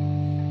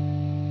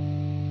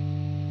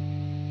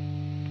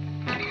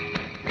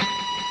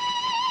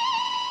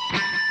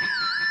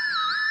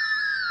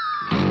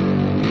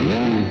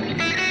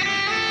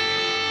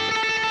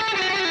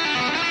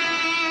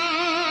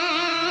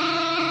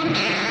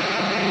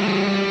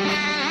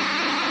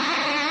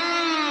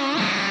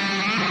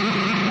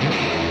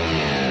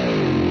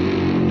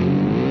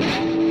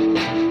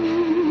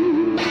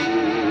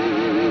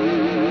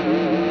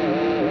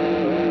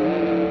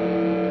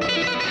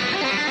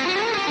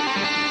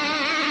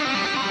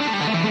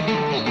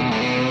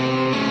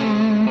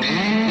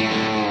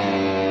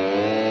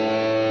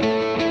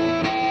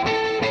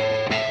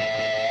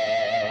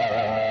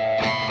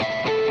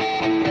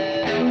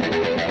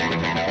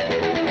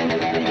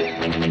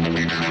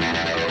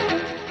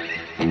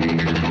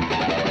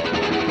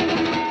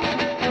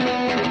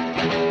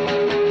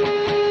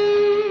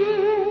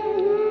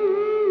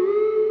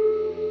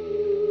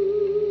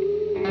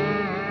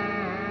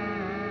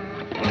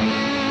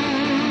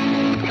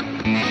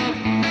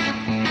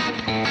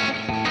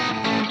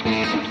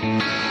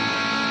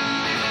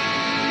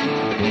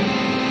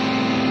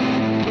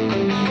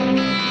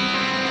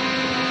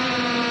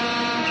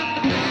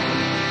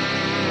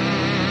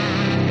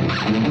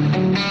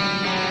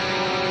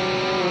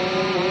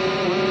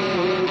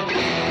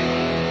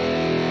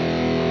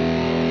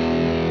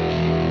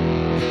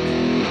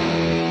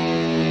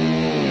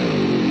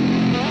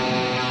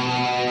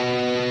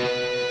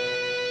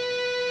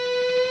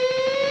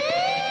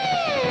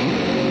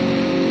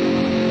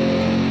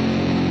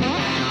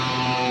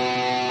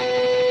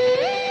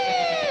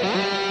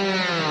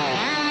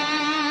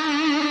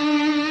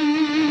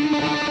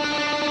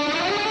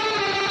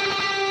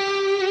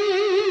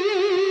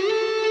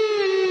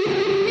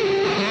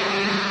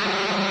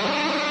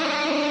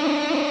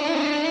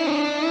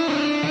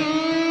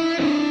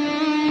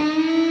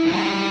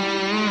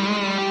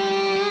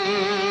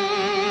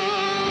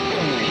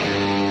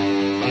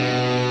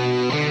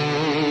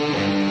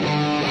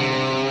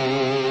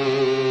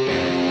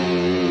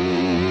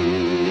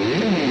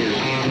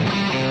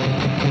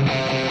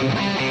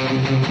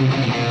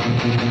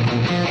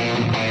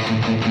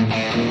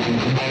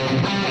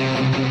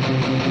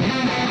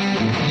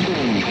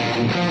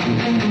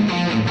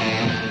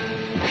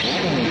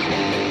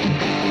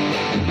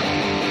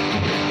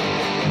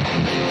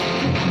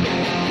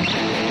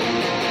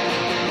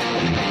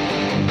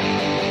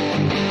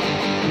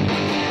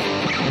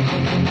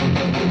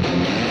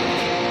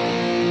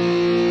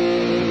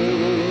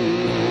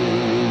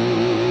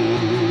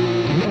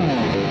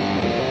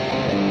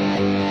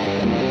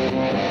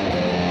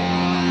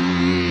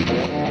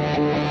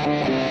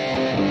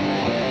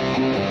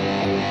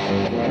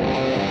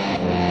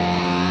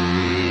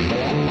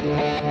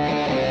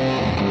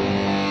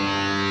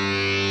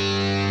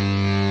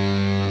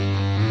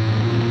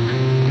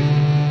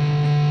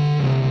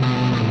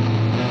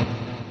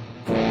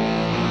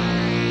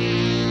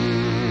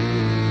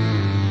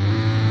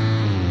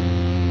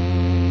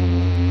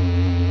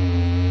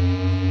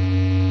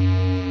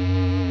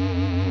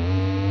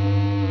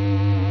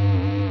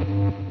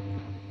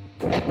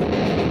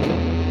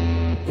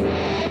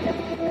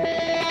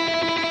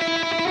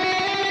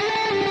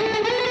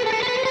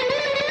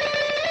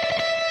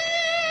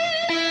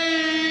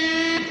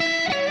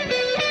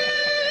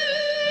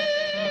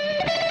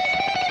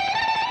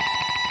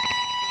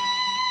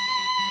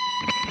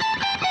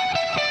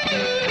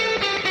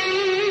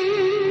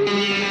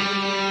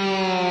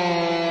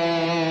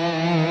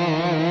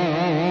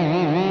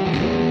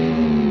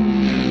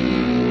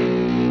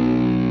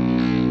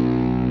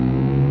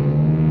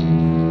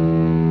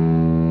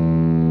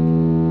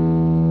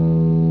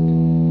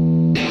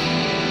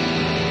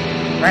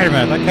 Wait a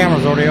minute, that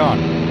camera's already on.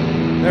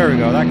 There we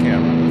go, that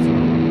camera.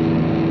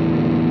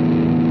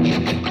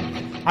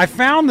 I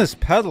found this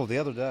pedal the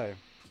other day.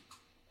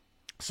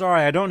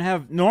 Sorry, I don't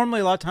have...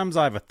 Normally, a lot of times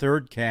I have a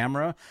third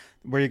camera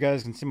where you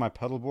guys can see my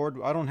pedal board.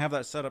 I don't have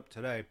that set up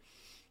today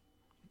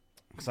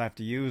because I have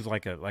to use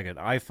like an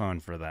iPhone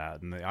for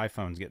that, and the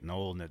iPhone's getting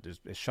old and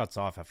it shuts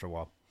off after a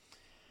while.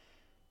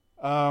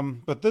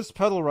 But this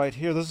pedal right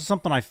here, this is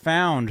something I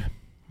found.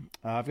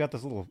 I've got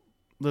this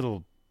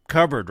little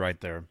cupboard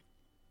right there.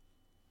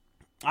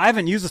 I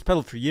haven't used this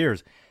pedal for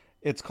years.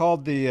 It's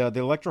called the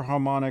Electro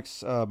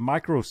Harmonix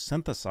Micro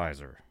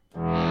Synthesizer.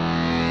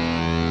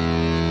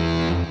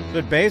 So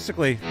it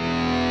basically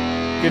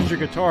gives your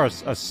guitar a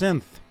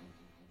synth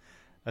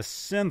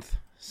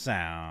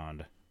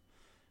sound,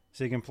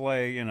 so you can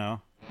play, you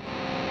know.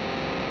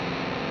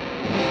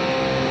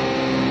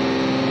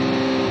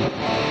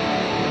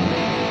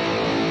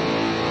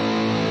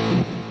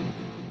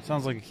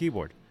 Sounds like a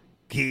keyboard,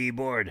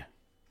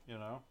 you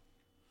know.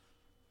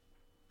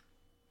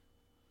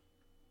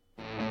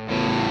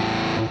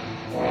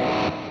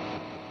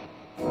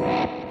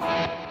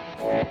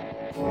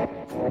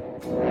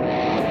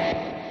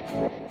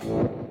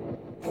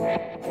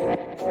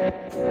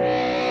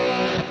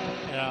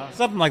 Yeah,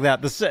 something like that.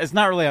 It's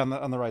not really on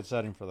the right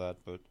setting for that,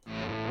 but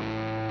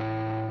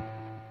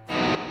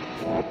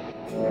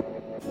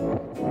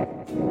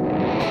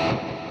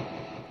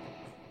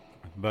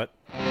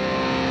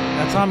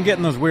that's how I'm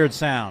getting those weird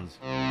sounds.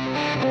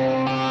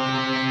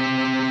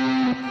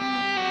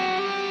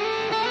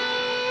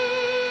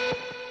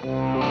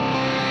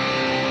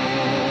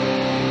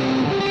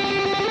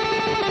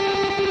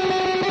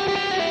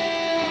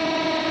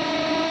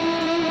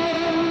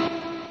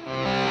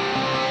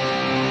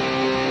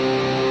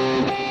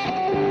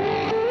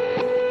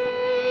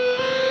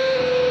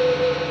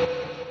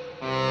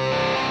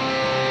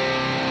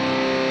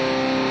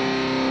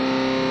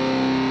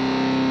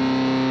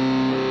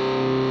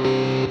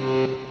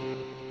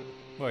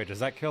 Wait, does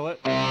that kill it?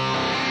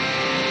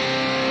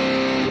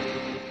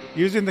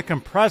 Using the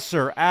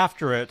compressor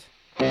after it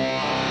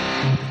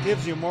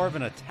gives you more of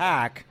an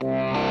attack.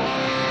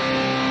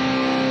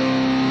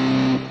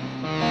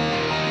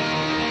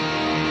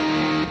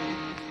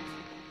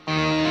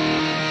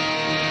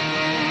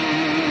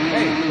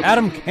 Hey,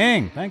 Adam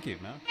King, thank you,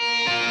 man.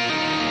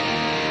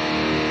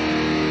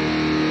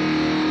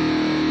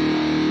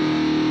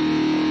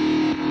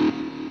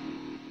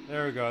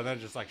 There we go, then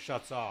it just like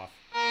shuts off.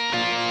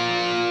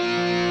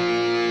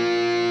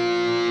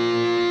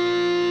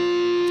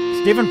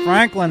 Stephen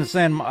Franklin is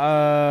saying,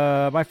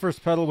 my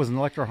first pedal was an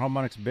Electro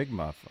Harmonix Big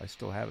Muff. I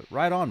still have it.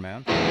 Right on,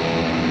 man.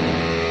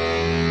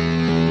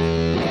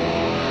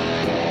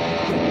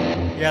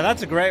 Yeah,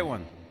 that's a great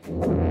one.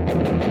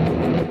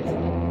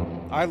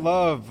 I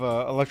love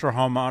Electro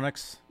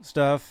Harmonix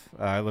stuff.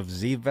 I love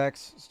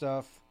ZVEX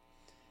stuff.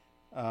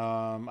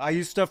 I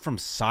use stuff from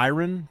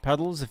Siren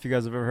pedals, if you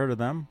guys have ever heard of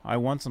them. I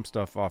won some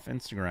stuff off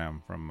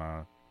Instagram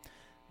from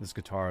this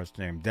guitarist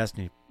named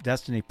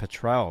Destiny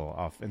Petrel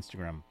off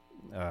Instagram.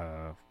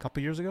 A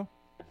couple years ago.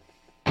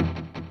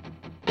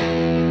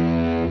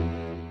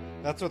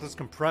 That's what this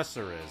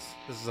compressor is.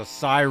 This is a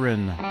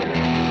Siren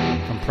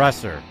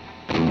compressor.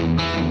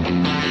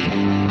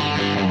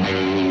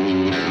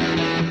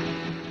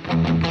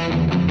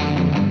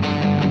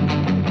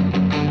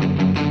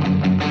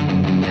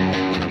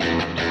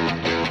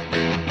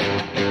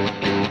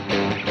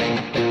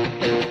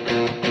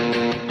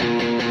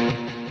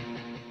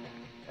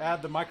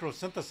 Add the micro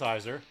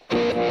synthesizer.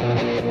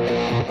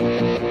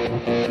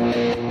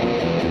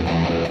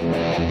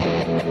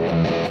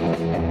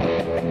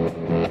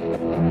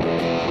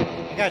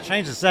 I gotta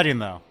change the setting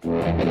though.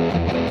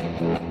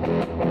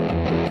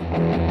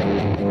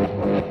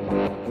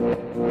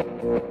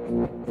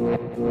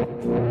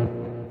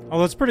 Oh,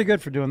 that's pretty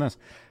good for doing this.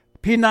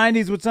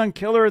 P90s would sound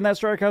killer in that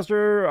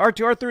Stratocaster.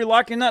 R2R3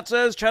 Locking Nut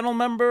says, channel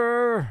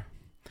member.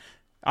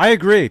 I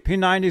agree.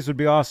 P90s would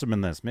be awesome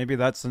in this. Maybe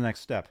that's the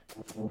next step.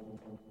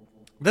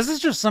 This is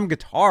just some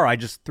guitar I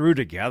just threw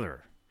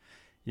together,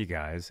 you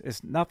guys.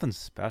 It's nothing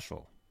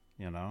special,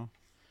 you know.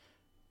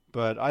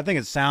 But I think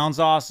it sounds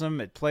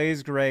awesome. It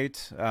plays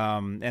great.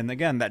 And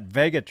again, that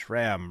Vega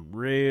Tram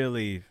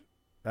really,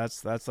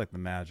 that's like the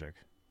magic.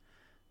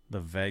 The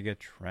Vega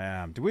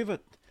Tram. Do we have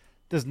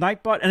does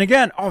Nightbot? And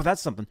again, oh,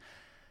 that's something.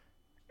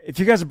 If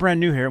you guys are brand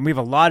new here, and we have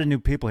a lot of new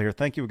people here,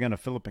 thank you again to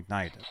Philip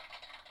McKnight.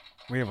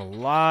 We have a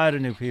lot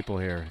of new people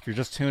here. If you're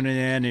just tuning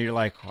in and you're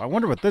like, I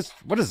wonder what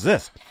is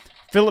this?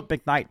 Philip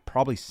McKnight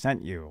probably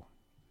sent you.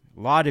 A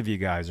lot of you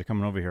guys are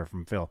coming over here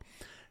from Phil.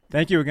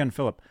 Thank you again,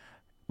 Philip.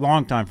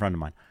 Longtime friend of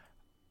mine.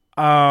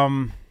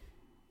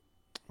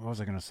 What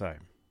was I going to say?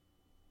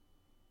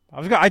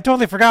 I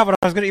totally forgot what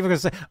I was going to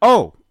say.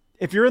 Oh,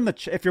 if you're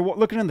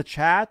looking in the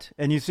chat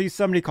and you see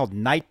somebody called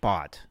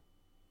Nightbot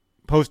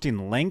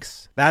posting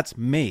links, that's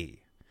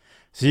me.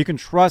 So you can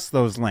trust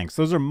those links.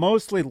 Those are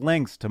mostly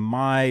links to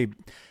my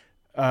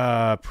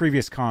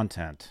previous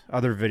content,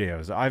 other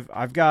videos.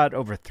 I've got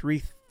over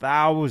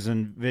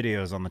 3,000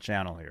 videos on the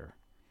channel here.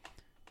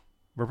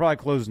 We're probably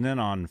closing in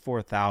on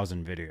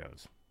 4,000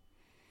 videos.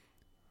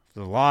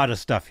 There's a lot of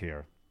stuff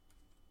here.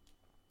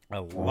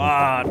 A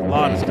lot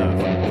of stuff.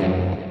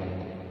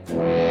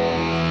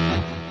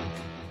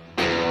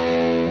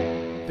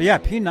 But yeah,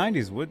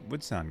 P90s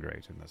would sound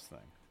great in this thing.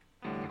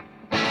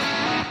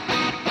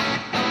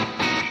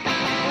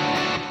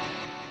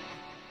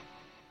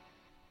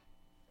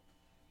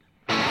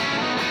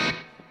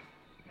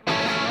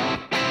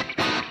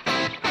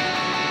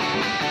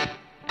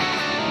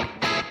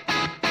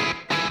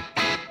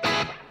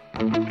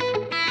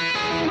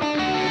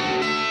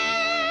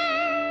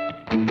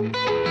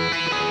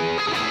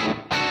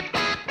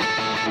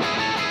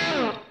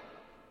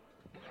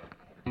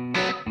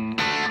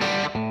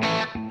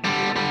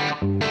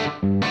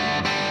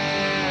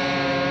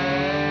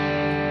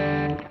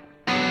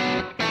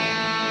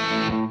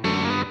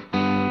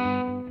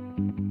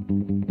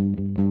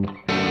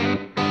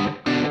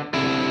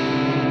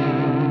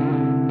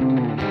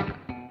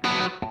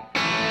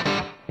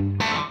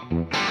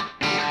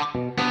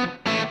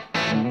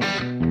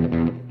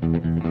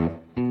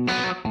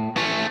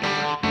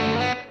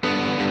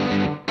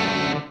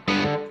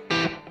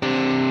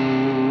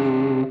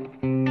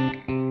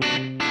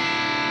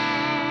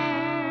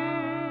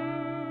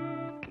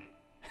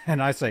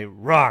 And I say,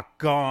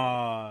 rock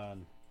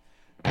on.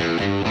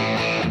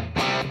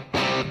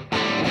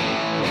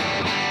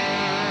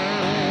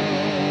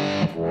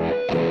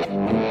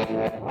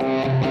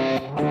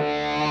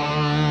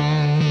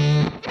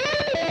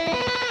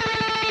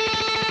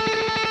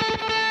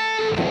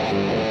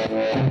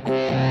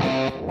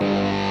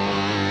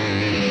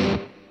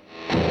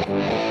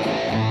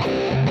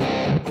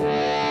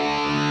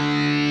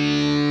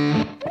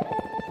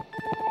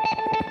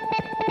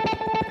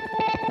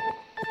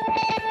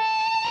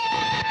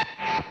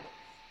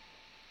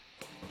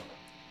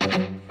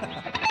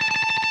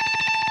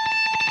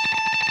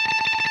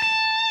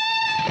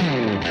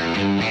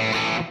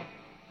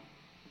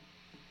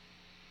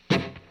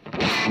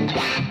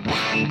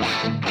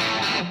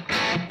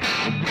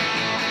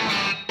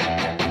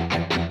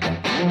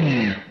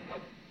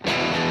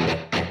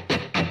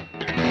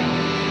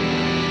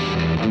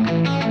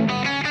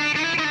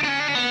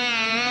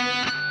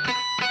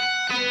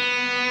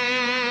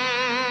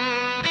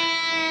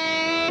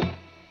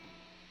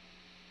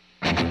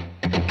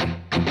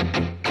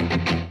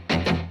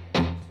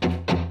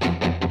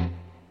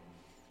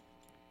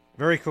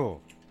 Very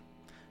cool.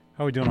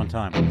 How are we doing on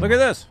time? Look at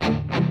this.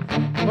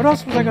 What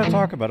else was I going to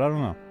talk about? I don't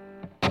know.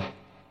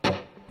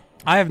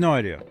 I have no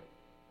idea.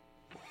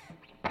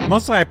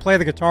 Mostly I play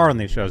the guitar on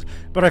these shows,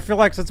 but I feel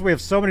like since we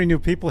have so many new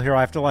people here, I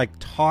have to like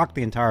talk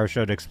the entire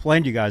show to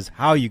explain to you guys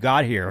how you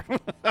got here.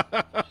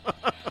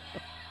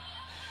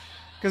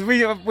 Because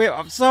we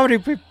have so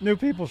many new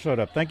people showed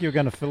up. Thank you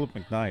again to Philip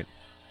McKnight.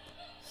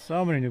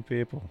 So many new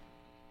people.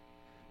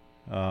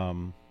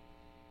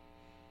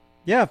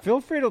 Yeah, feel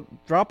free to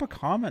drop a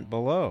comment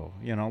below.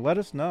 You know, let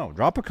us know.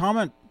 Drop a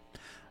comment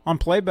on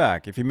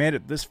playback. If you made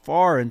it this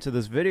far into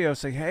this video,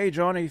 say, hey,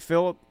 Johnny,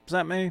 Philip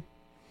sent me.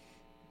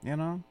 You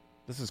know,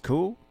 this is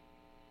cool.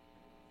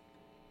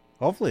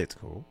 Hopefully it's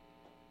cool.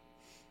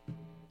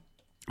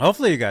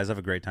 Hopefully you guys have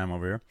a great time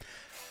over here.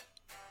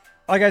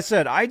 Like I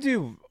said, I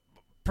do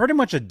pretty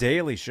much a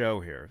daily show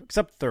here,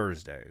 except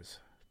Thursdays.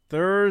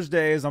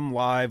 Thursdays, I'm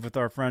live with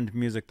our friend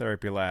Music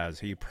Therapy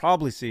Laz, who you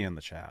probably see in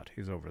the chat.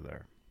 He's over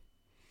there.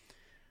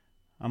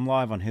 I'm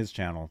live on his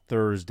channel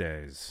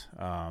Thursdays.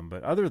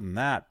 But other than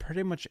that,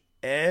 pretty much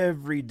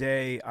every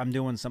day I'm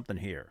doing something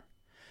here.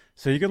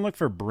 So you can look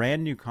for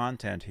brand new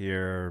content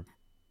here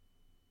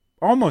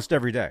almost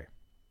every day.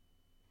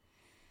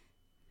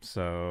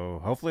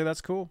 So hopefully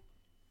that's cool.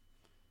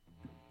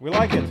 We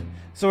like it.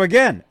 So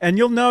again, and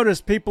you'll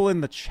notice people in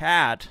the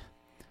chat.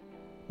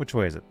 Which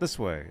way is it? This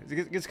way.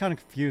 It gets kind of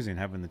confusing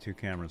having the two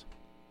cameras.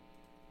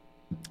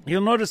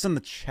 You'll notice in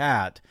the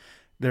chat,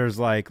 there's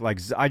like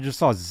I just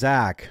saw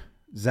Zach.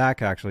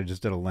 Zach actually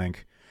just did a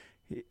link.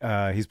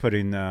 He's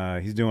putting,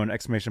 he's doing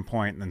exclamation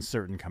point and then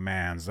certain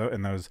commands.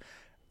 And those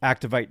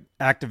activate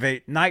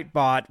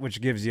Nightbot, which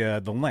gives you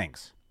the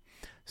links.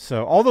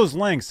 So all those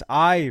links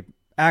I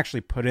actually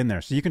put in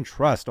there. So you can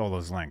trust all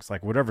those links,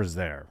 like whatever's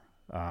there.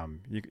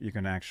 You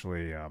can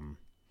actually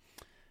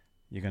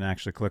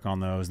click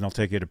on those and they'll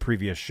take you to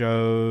previous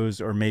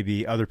shows or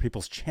maybe other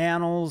people's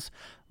channels.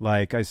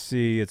 Like I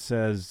see it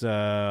says,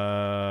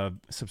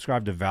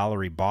 subscribe to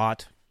Valerie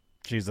Bott.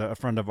 She's a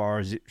friend of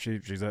ours.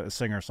 She's a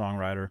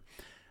singer-songwriter.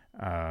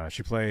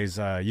 She plays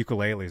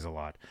ukuleles a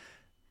lot.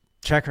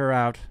 Check her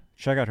out.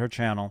 Check out her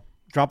channel.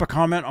 Drop a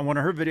comment on one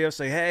of her videos.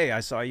 Say, hey, I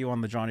saw you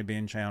on the Johnny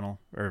Bean channel.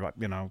 Or,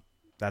 you know,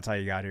 that's how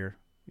you got here.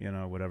 You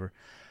know, whatever.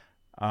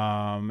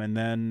 And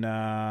then,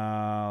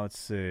 let's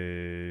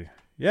see.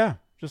 Yeah,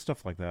 just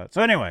stuff like that.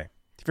 So anyway,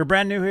 if you're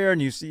brand new here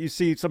and you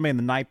see somebody in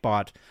the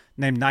Nightbot,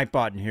 named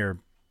Nightbot in here,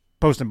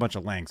 posting a bunch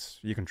of links,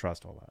 you can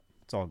trust all that.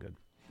 It's all good.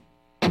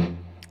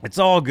 It's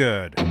all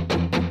good.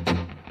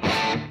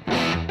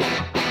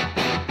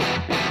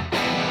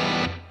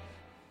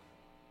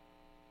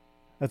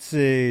 Let's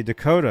see,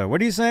 Dakota.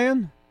 What are you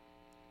saying?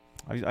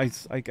 I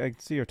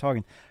see you're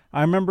talking.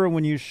 I remember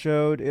when you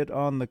showed it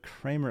on the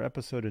Kramer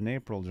episode in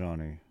April,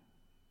 Johnny.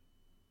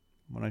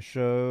 When I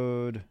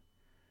showed...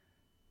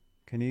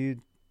 Can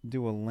you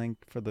do a link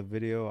for the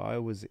video I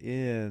was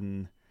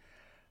in?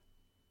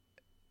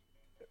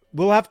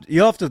 You'll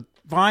have to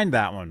find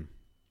that one.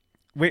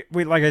 We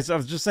like I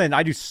was just saying,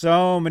 I do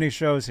so many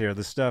shows here.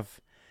 The stuff,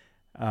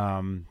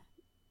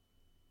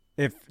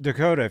 if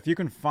Dakota, if you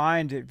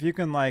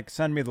can like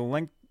send me the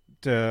link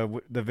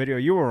to the video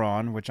you were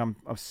on, which I'm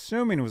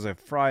assuming was a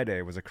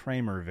Friday, was a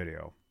Kramer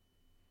video.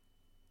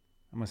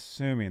 I'm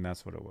assuming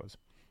that's what it was.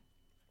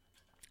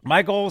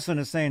 Mike Olson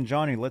is saying,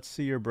 Johnny, let's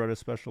see your Brother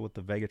special with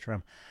the Vega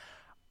Trim.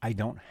 I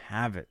don't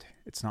have it.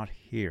 It's not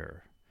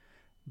here,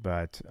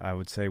 but I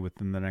would say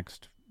within the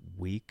next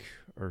week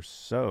or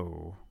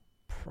so.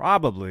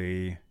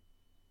 Probably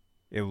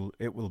it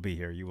will be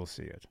here. You will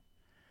see it.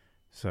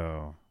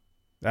 So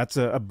that's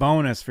a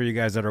bonus for you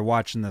guys that are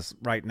watching this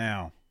right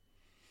now.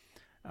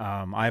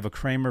 I have a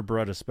Kramer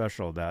Brother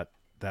special that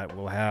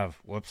will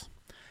have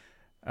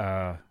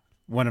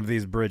one of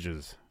these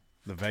bridges,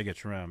 the Vega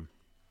Trim.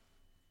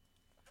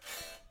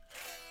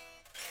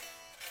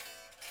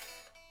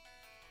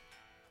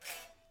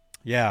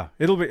 Yeah,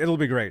 it'll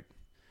be great.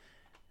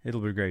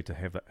 It'll be great to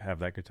have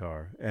that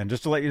guitar. And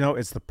just to let you know,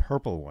 it's the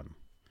purple one.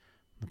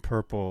 The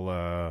purple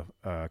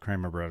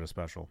Kramer Baretta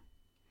Special.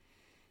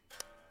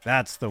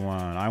 That's the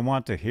one. I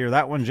want to hear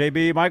that one,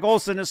 JB. Mike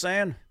Olson is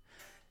saying.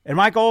 And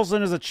Mike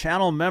Olson is a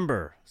channel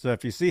member. So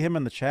if you see him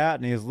in the chat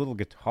and he has a little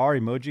guitar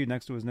emoji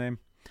next to his name,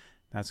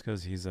 that's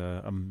because he's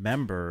a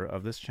member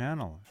of this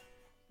channel.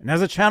 And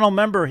as a channel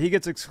member, he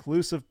gets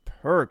exclusive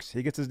perks.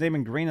 He gets his name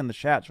in green in the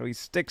chat, so he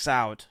sticks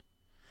out.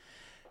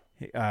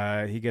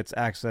 He gets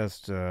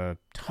access to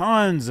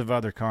tons of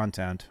other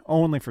content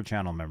only for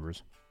channel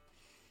members.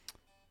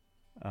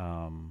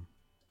 And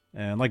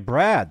like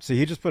Brad, see,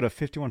 he just put a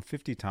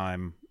 5150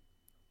 time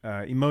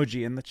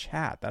emoji in the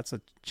chat. That's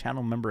a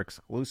channel member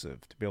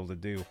exclusive to be able to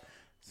do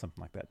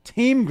something like that.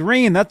 Team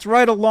Green, that's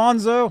right,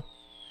 Alonzo.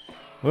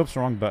 Whoops,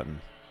 wrong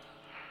button.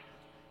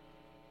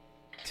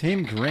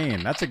 Team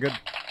Green, that's a good...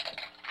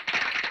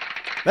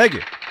 Thank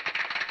you.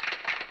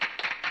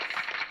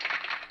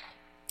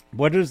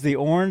 What is the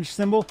orange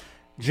symbol?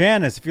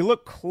 Janice, if you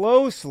look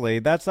closely,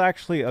 that's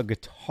actually a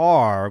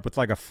guitar with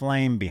like a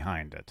flame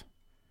behind it.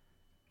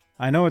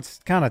 I know it's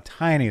kind of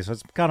tiny, so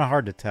it's kind of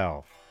hard to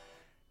tell.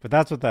 But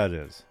that's what that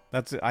is.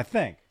 That's it, I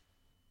think.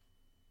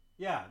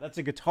 Yeah, that's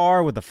a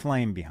guitar with a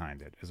flame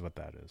behind it, is what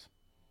that is.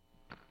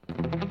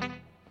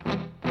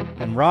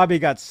 And Robbie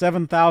got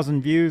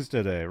 7,000 views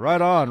today.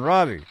 Right on,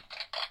 Robbie.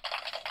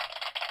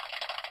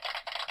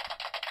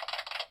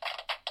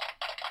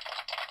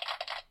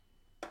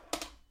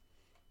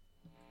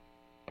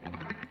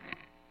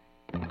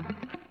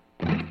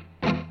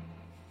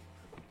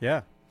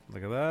 Yeah,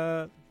 look at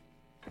that.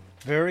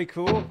 Very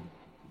cool.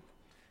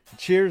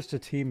 Cheers to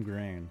Team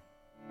Green.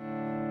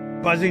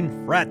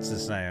 Buzzing Frets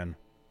is saying.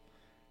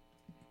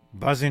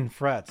 Buzzing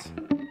Frets.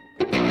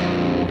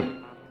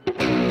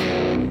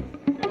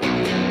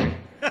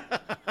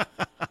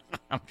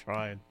 I'm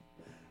trying.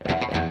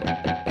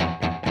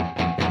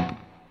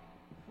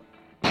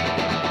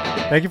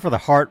 Thank you for the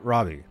heart,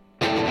 Robbie.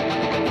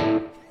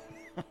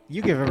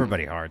 You give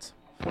everybody hearts.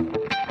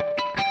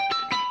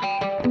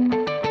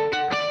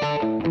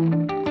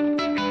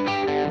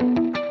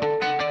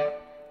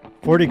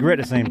 40 Grit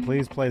is saying,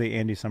 please play the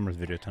Andy Summers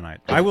video tonight.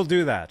 I will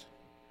do that.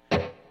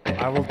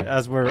 I will,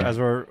 as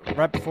we're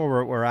right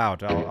before we're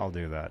out. I'll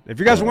do that. If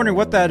you guys are wondering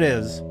what that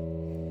is, I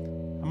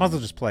might as well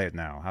just play it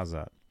now. How's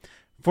that?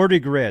 40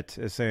 Grit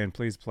is saying,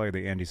 please play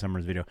the Andy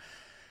Summers video.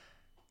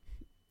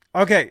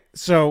 Okay,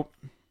 so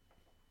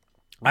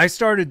I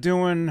joined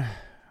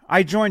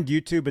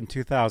YouTube in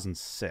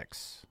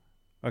 2006.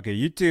 Okay,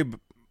 YouTube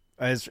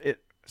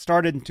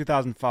started in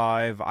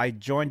 2005. I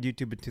joined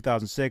YouTube in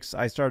 2006.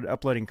 I started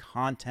uploading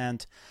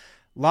content,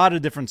 a lot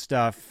of different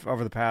stuff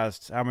over the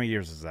past, how many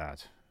years is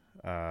that?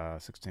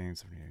 16,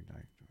 17,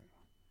 18,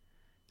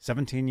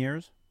 17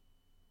 years?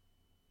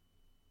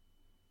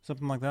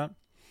 Something like that.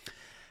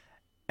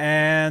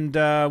 And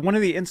one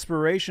of the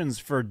inspirations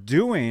for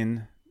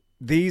doing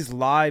these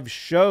live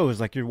shows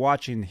like you're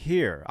watching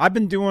here, I've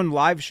been doing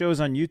live shows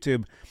on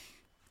YouTube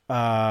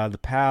the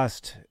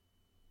past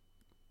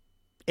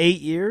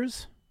 8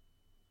 years.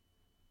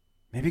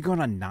 Maybe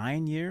going on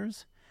 9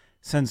 years?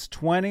 Since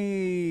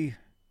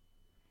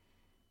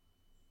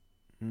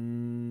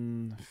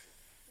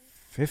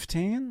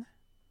 2015?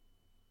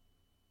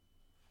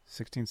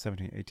 16,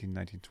 17, 18,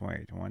 19,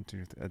 20, 21,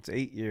 22, that's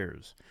 8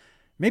 years.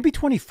 Maybe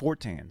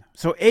 2014.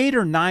 So 8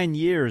 or 9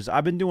 years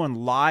I've been doing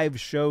live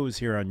shows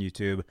here on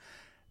YouTube.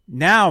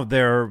 Now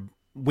they're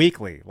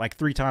weekly, like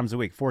 3 times a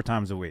week, 4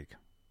 times a week.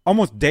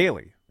 Almost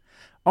daily.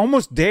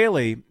 Almost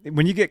daily,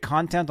 when you get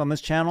content on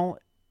this channel,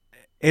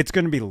 it's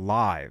going to be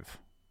live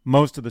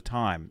most of the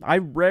time. I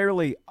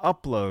rarely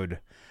upload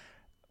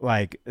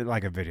like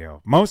a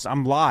video.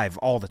 I'm live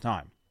all the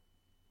time.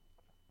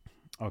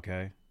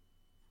 Okay.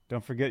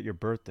 Don't forget your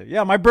birthday.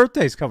 Yeah, my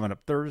birthday's coming up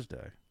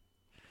Thursday.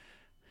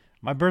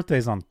 My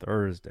birthday's on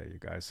Thursday, you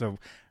guys. So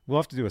we'll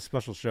have to do a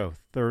special show.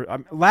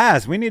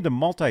 Laz, we need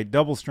to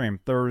double stream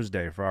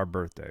Thursday for our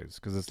birthdays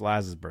because it's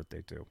Laz's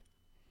birthday too.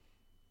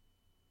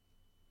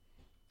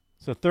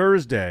 So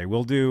Thursday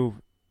we'll do.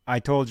 I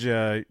told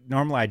you,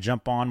 normally I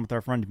jump on with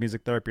our friend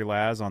Music Therapy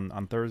Laz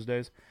on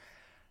Thursdays.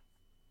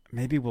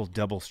 Maybe we'll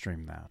double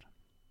stream that.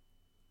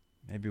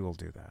 Maybe we'll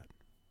do that.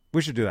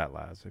 We should do that,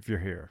 Laz, if you're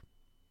here.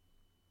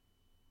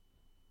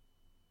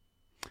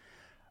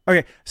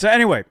 Okay, so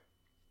anyway,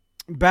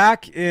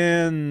 back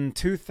in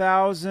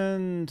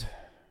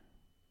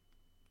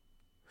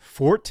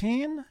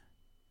 2014?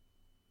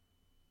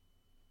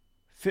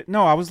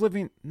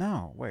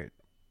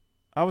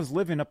 I was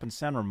living up in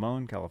San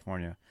Ramon,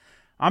 California.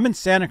 I'm in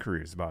Santa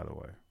Cruz, by the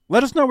way.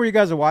 Let us know where you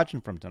guys are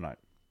watching from tonight.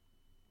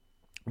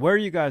 Where are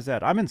you guys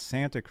at? I'm in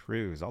Santa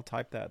Cruz. I'll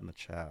type that in the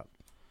chat.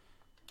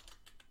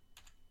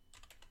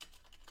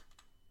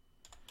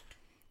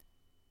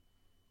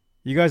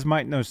 You guys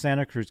might know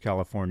Santa Cruz,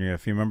 California,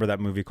 if you remember that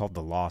movie called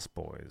The Lost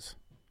Boys.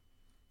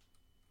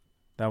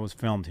 That was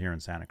filmed here in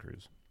Santa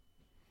Cruz.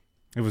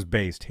 It was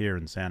based here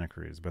in Santa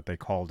Cruz, but they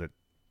called it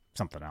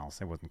something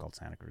else. It wasn't called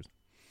Santa Cruz.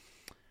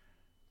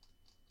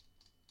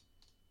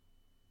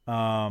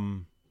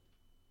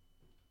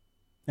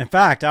 In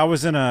fact, I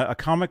was in a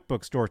comic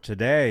book store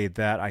today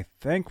that I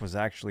think was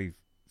actually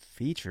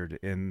featured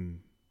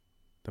in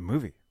the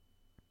movie.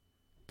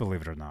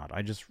 Believe it or not.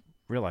 I just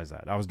realized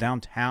that. I was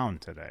downtown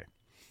today.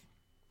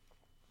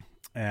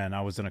 And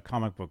I was in a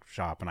comic book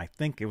shop, and I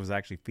think it was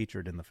actually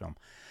featured in the film.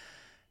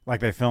 Like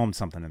they filmed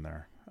something in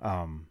there.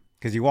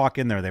 Because you walk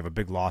in there, they have a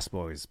big Lost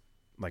Boys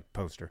like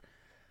poster.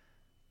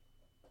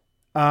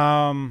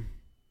 What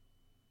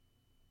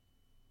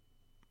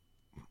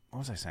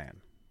was I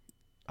saying?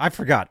 I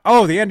forgot.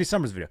 Oh, the Andy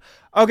Summers video.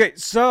 Okay,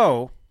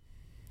 so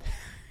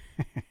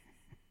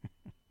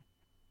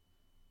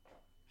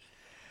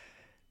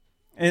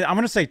and I'm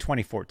going to say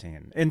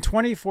 2014. In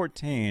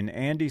 2014,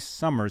 Andy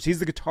Summers, he's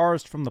the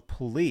guitarist from The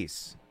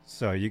Police.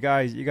 So you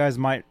guys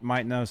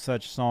might know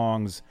such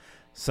songs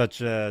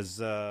such as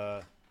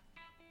let's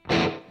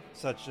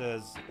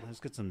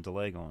get some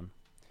delay going.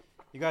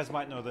 You guys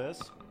might know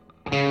this.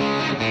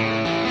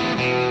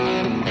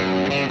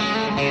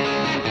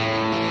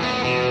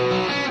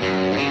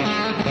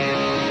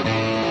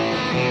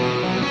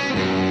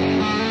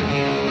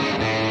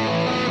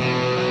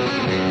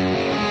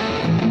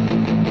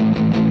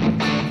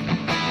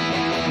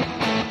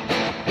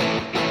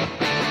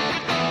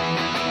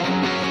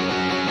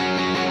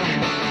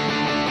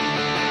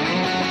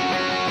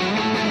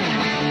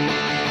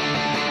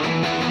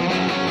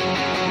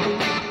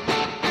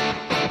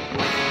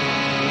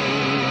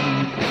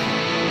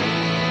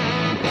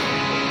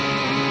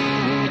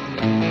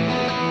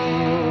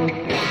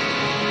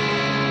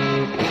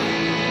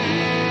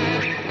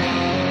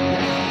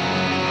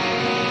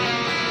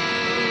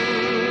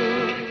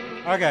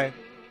 Okay,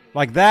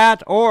 like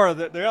that, or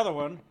the other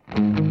one.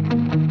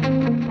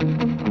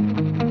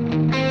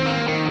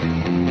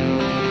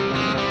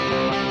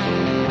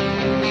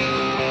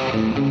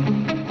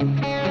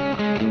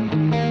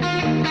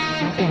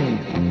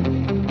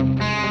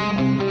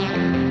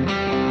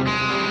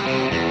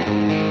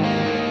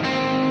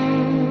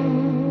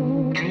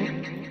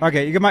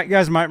 Okay, you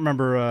guys might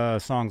remember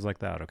songs like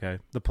that. Okay,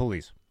 The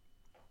Police.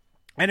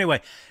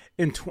 Anyway,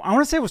 I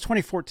want to say it was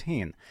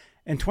 2014.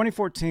 In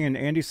 2014,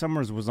 Andy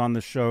Summers was on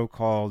the show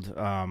called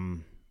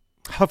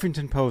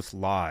Huffington Post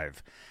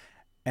Live,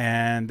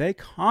 and they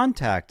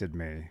contacted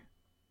me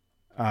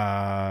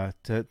to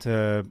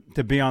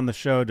be on the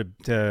show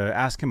to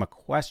ask him a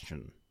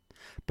question,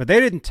 but they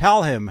didn't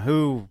tell him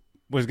who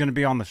was going to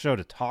be on the show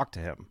to talk to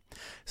him.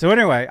 So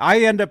anyway,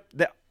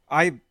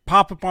 I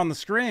pop up on the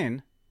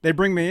screen. They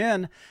bring me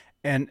in,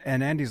 and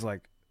Andy's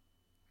like,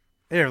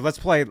 "Here, let's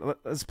play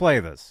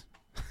this."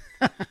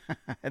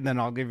 And then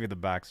I'll give you the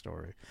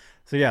backstory.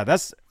 So yeah,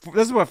 this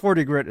is what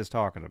 40 Grit is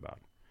talking about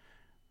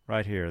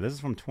right here. This is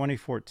from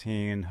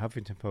 2014,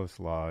 Huffington Post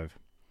Live.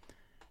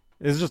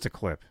 This is just a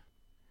clip,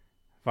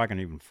 if I can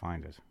even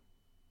find it.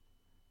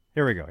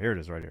 Here we go. Here it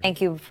is right here.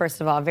 Thank you,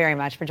 first of all, very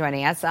much for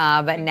joining us.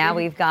 But now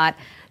we've got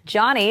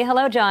Johnny.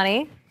 Hello,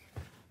 Johnny.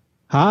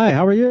 Hi,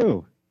 how are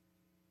you?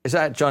 Is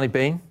that Johnny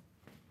Bean?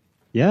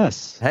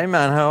 Yes. Hey,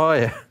 man, how are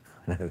you?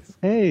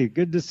 Hey,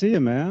 good to see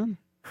you, man.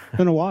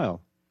 Been a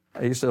while.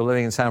 Are you still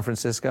living in San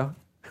Francisco?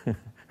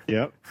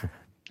 Yep.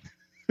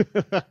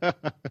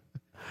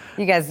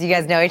 You guys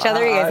know each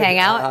other? You guys hang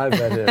out? I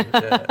bet it.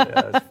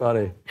 Yeah, it's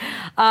funny.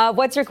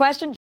 What's your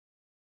question?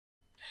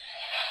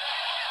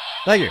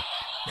 Thank you.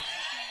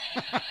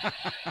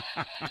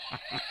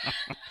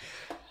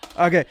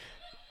 Okay,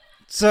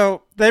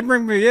 so they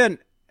bring me in,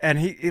 and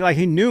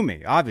he knew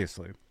me,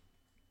 obviously.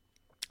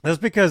 That's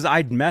because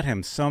I'd met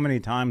him so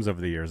many times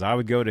over the years. I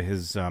would go to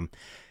his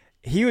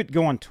he would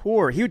go on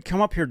tour. He would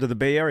come up here to the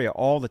Bay Area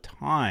all the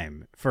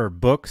time for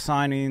book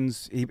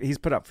signings. He's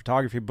put out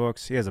photography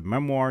books. He has a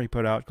memoir he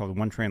put out called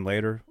One Train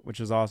Later, which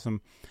is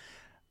awesome.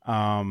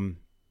 And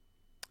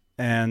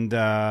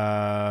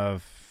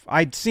I'd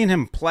seen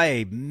him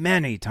play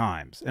many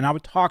times, and I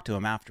would talk to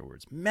him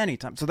afterwards many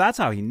times. So that's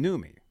how he knew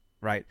me,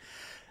 right?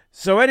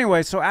 So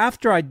anyway, so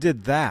after I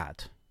did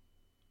that,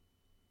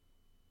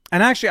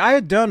 and actually, I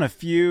had done a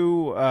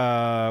few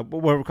what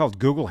were called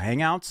Google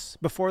Hangouts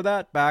before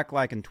that, back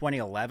like in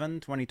 2011,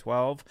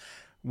 2012,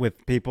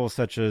 with people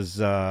such as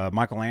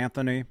Michael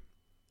Anthony,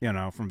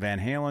 from Van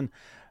Halen,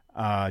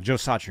 Joe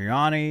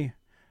Satriani,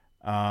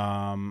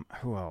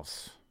 who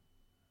else?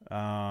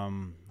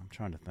 I'm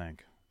trying to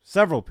think.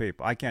 Several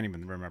people. I can't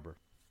even remember.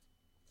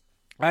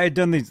 I had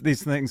done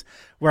these things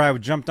where I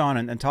would jump on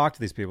and talk to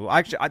these people.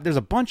 Actually, there's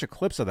a bunch of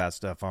clips of that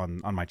stuff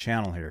on my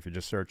channel here. If you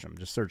just search them,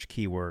 just search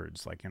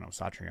keywords like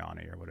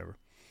Satriani or whatever.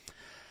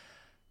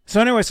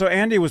 So anyway, so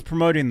Andy was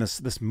promoting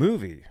this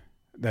movie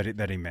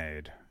that he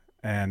made,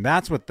 and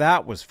that's what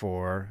that was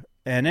for.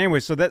 And anyway,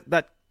 so that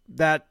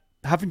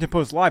Huffington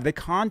Post Live, they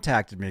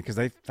contacted me because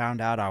they found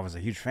out I was a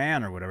huge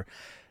fan or whatever.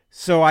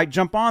 So I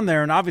jump on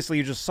there, and obviously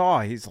you just saw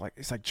he's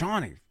like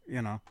Johnny,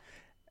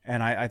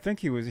 And I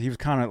think he was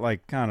kind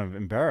of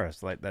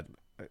embarrassed, like that,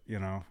 I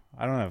don't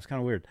know, it's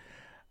kind of weird.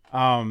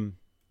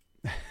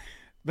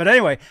 But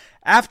anyway,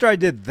 after I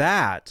did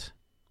that,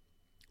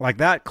 like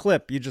that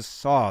clip you just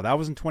saw, that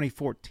was in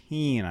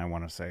 2014, I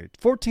want to say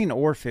 14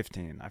 or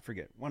 15, I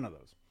forget, one of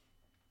those.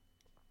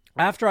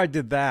 After I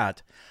did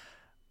that,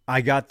 I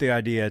got the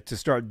idea to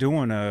start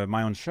doing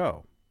my own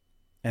show.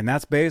 And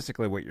that's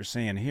basically what you're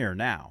seeing here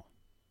now.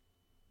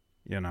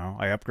 You know,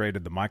 I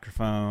upgraded the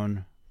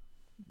microphone,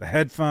 the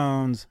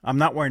headphones. I'm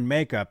not wearing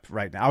makeup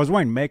right now. I was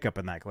wearing makeup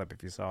in that clip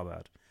if you saw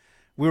that.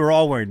 We were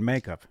all wearing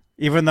makeup.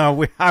 Even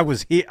though I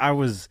was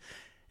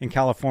in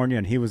California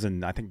and he was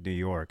in, I think, New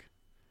York.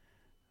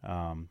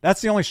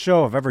 That's the only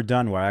show I've ever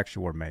done where I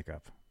actually wore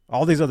makeup.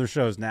 All these other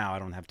shows now, I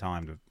don't have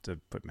time to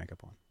put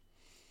makeup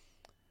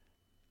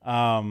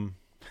on.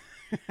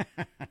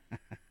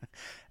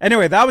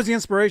 Anyway, that was the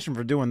inspiration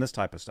for doing this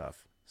type of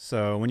stuff.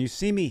 So when you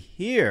see me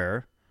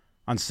here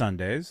on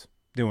Sundays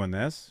doing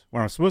this,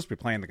 when I'm supposed to be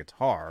playing the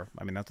guitar,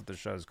 I mean, that's what the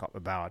show is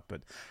about,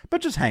 but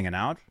just hanging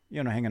out,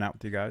 hanging out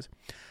with you guys.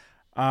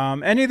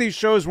 Any of these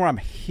shows where I'm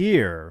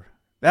here,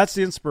 that's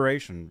the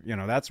inspiration.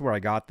 That's where I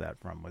got that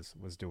from,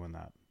 was doing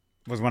that.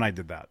 Was when I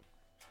did that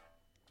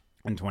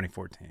in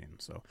 2014.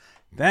 So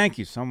thank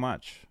you so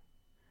much.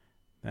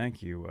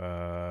 Thank you.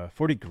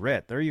 40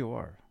 Grit, there you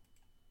are.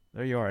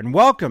 There you are. And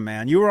welcome,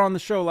 man. You were on the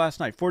show last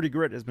night. 40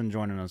 Grit has been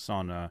joining us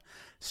on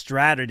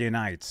Saturday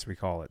nights, we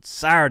call it.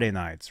 Saturday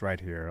nights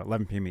right here,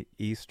 11 p.m.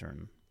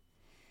 Eastern.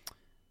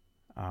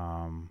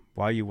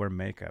 Why you wear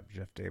makeup,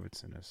 Jeff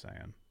Davidson is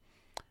saying.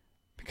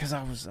 Because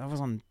I was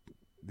on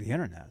the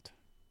internet.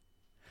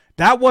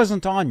 That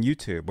wasn't on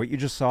YouTube. What you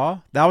just saw,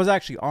 that was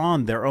actually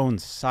on their own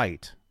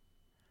site.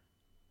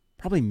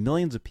 Probably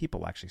millions of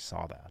people actually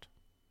saw that.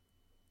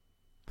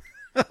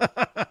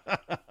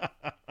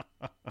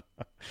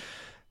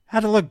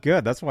 Had to look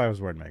good. That's why I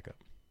was wearing makeup.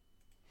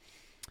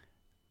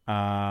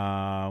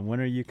 When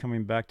are you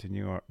coming back to New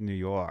York? New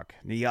York.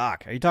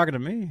 Are you talking to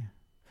me?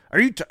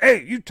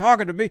 Hey, you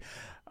talking to me?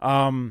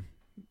 I don't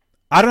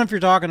know if you're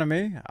talking to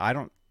me. I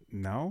don't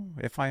know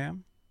if I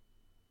am.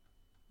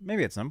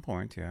 Maybe at some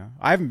point, yeah.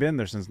 I haven't been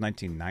there since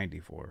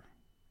 1994.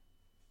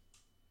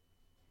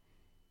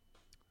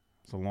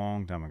 It's a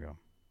long time ago.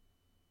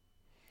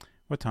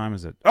 What time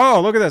is it?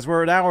 Oh, look at this.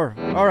 We're an hour.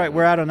 All right,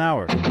 we're at an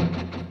hour.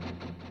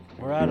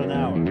 We're at an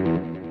hour.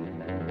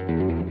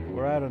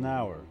 We're at an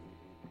hour.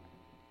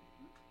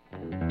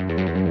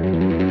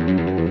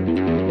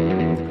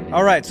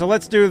 All right, so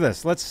let's do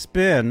this. Let's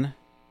spin.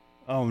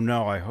 Oh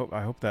no, I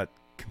hope that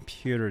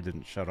computer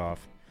didn't shut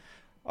off.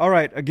 All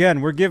right,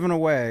 again, we're giving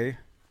away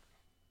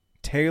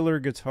Taylor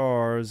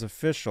Guitars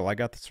official. I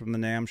got this from the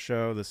NAMM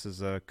show. This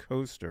is a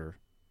coaster.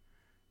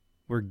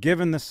 We're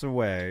giving this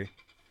away.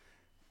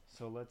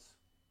 So let's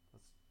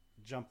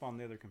jump on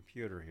the other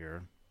computer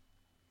here.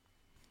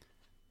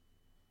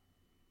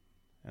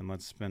 And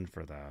let's spin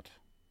for that.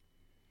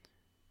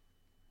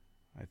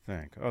 I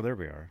think. Oh, there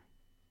we are.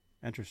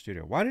 Enter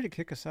studio. Why did it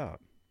kick us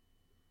out?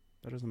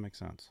 That doesn't make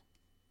sense.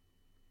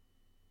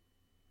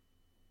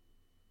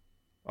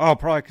 Oh,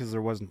 probably because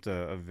there wasn't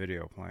a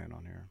video playing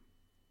on here.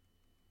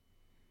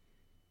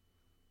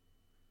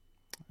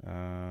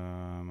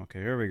 Okay,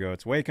 here we go.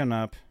 It's waking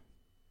up.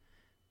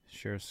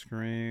 Share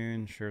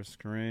screen. Share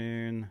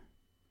screen.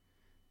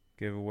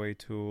 Giveaway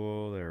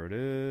tool. There it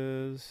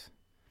is.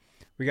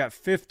 We got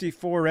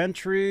 54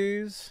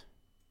 entries.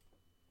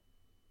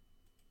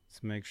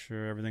 Let's make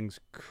sure everything's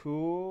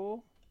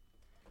cool.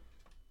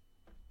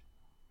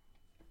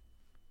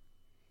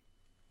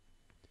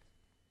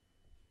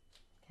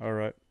 All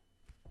right.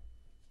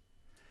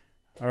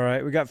 All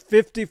right, we got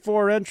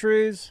 54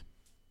 entries.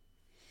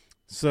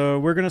 So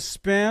we're going to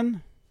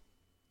spin.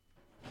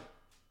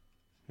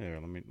 Here,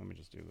 let me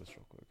just do this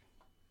real quick.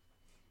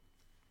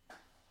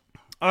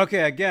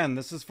 Okay, again,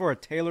 this is for a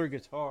Taylor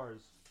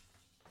Guitars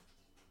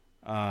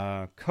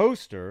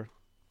coaster,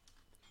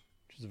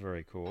 which is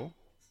very cool.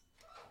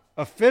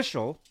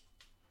 Official.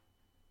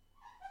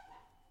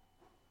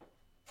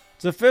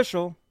 It's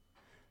official.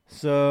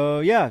 So,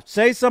 yeah,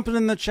 say something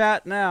in the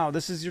chat now.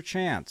 This is your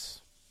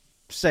chance.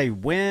 Say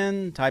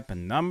win, type a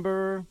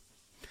number,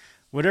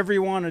 whatever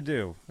you want to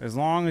do, as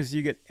long as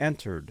you get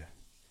entered.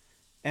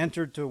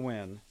 Entered to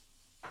win.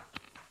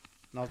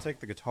 And I'll take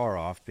the guitar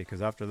off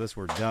because after this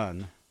we're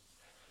done.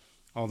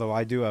 Although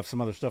I do have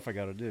some other stuff I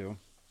got to do.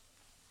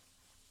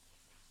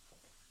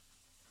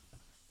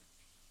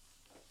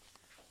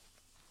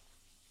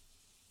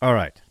 All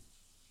right.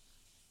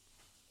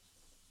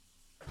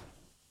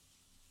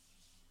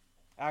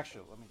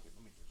 Actually, let me do this.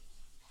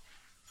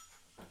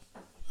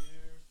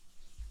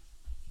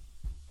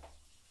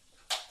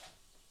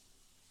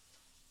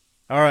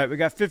 All right, we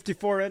got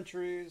 54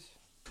 entries.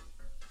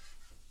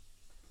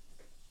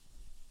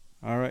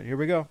 All right, here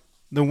we go.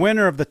 The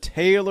winner of the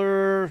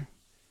Taylor,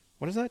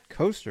 what is that?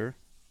 Coaster.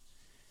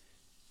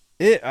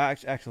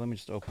 Actually, let me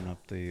just open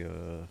up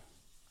the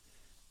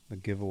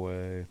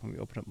giveaway. Let me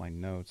open up my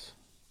notes.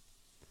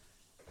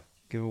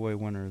 Giveaway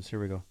winners. Here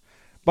we go.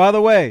 By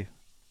the way,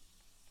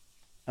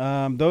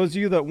 those of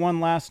you that won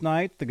last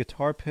night, the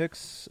guitar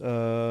picks,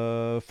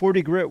 40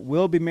 Grit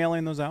will be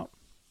mailing those out.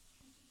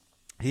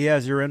 He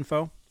has your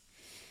info.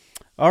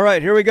 All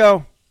right, here we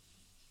go.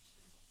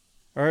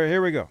 All right,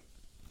 here we go.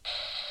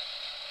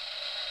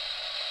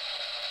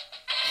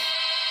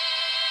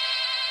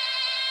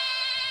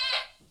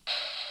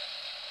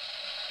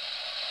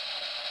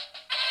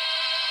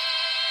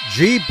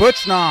 G.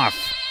 Butchnoff.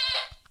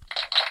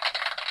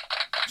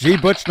 G.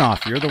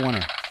 Butchnoff, you're the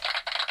winner.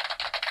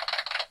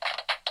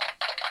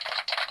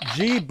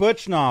 G.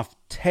 Butchnoff,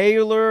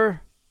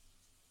 Taylor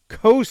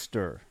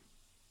Coaster.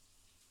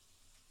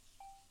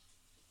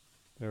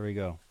 There we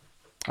go.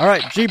 All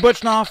right, G.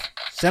 Butchnoff,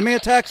 send me a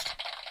text.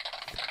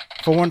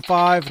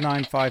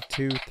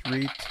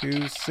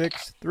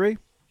 415-952-3263.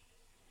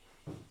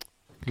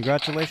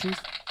 Congratulations.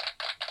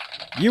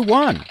 You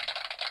won.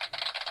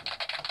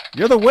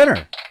 You're the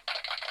winner.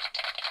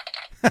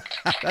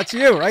 That's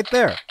you right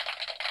there.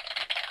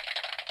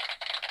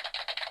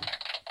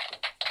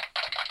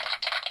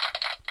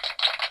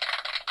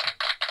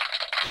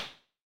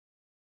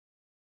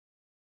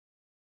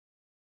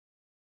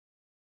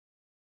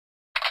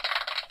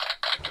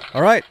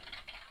 All right.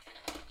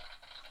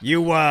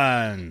 You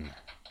won.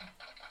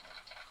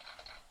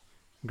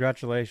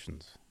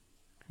 Congratulations.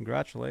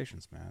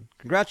 Congratulations, man.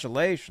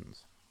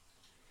 Congratulations.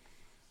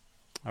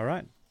 All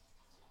right.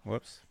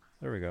 Whoops.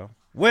 There we go.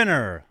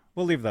 Winner.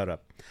 We'll leave that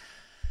up.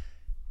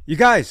 You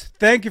guys,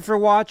 thank you for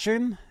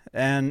watching.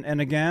 And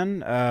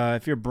again,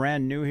 if you're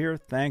brand new here,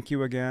 thank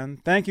you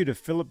again. Thank you to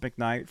Philip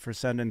McKnight for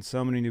sending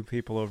so many new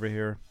people over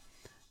here.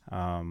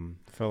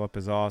 Philip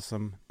is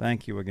awesome.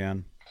 Thank you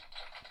again.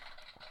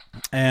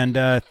 And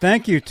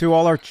thank you to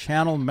all our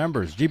channel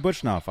members. G.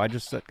 Butchnoff, I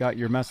just got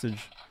your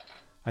message,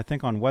 I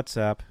think, on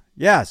WhatsApp.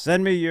 Yeah,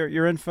 send me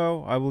your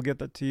info. I will get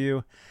that to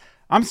you.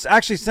 I'm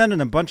actually sending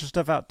a bunch of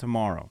stuff out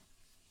tomorrow.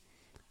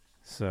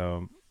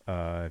 So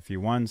if you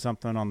won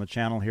something on the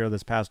channel here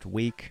this past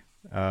week,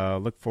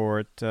 look for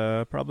it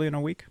probably in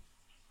a week,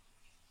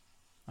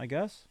 I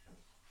guess.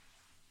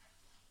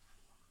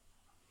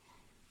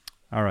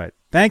 All right.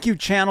 Thank you,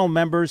 channel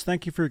members.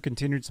 Thank you for your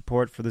continued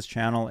support for this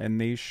channel and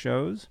these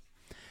shows.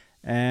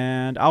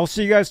 And I'll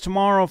see you guys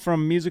tomorrow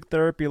from Music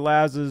Therapy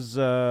Laz's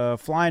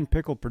Flying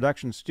Pickle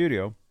production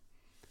studio.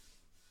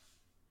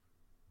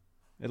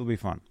 It'll be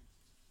fun.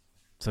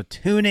 So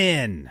tune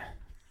in.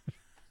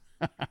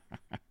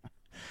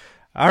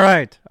 All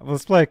right.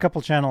 Let's play a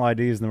couple channel IDs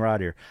and then we're out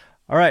of here.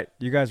 All right.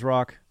 You guys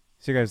rock.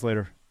 See you guys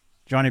later.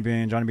 Johnny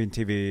Bean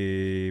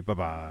TV.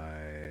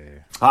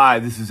 Bye-bye. Hi,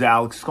 this is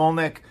Alex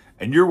Skolnick,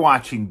 and you're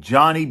watching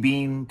Johnny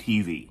Bean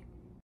TV.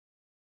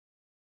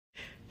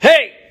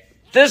 Hey,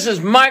 this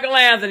is Michael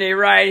Anthony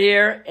right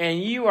here,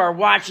 and you are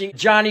watching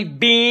Johnny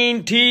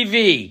Bean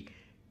TV.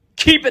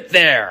 Keep it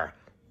there.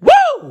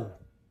 Woo!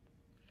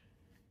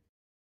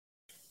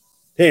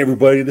 Hey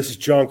everybody, this is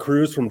John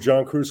Cruz from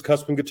John Cruz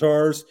Custom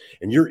Guitars,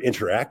 and you're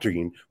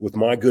interacting with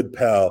my good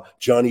pal,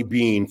 Johnny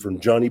Bean from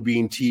Johnny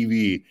Bean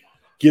TV.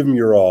 Give him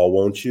your all,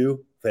 won't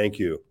you? Thank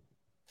you.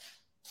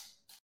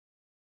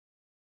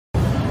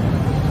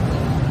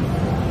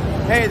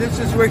 Hey, this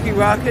is Ricky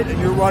Rocket, and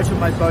you're watching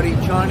my buddy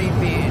Johnny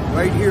Bean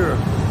right here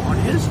on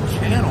his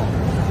channel.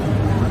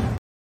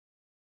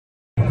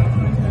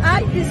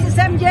 Hi, this is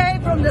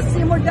MJ from the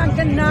Seymour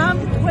Duncan NAM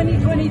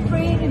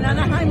 2023 in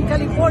Anaheim,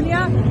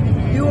 California.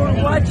 You're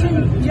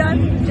watching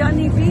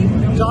Johnny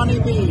Bean. Johnny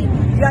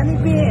Bean. Johnny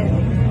Bean,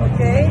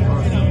 okay?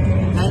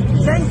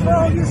 Thanks for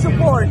all your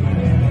support.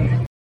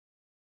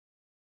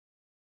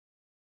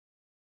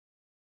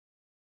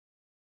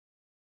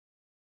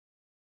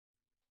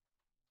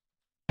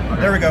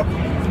 There we go.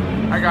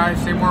 Hi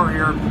guys, Seymour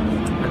here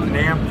at the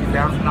NAMM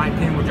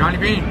 2019 with Johnny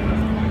Bean.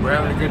 We're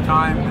having a good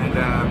time and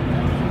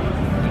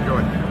enjoy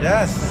it.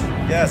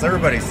 Yes,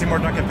 everybody. Seymour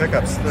Duncan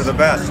pickups. They're the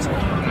best.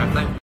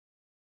 Thank you.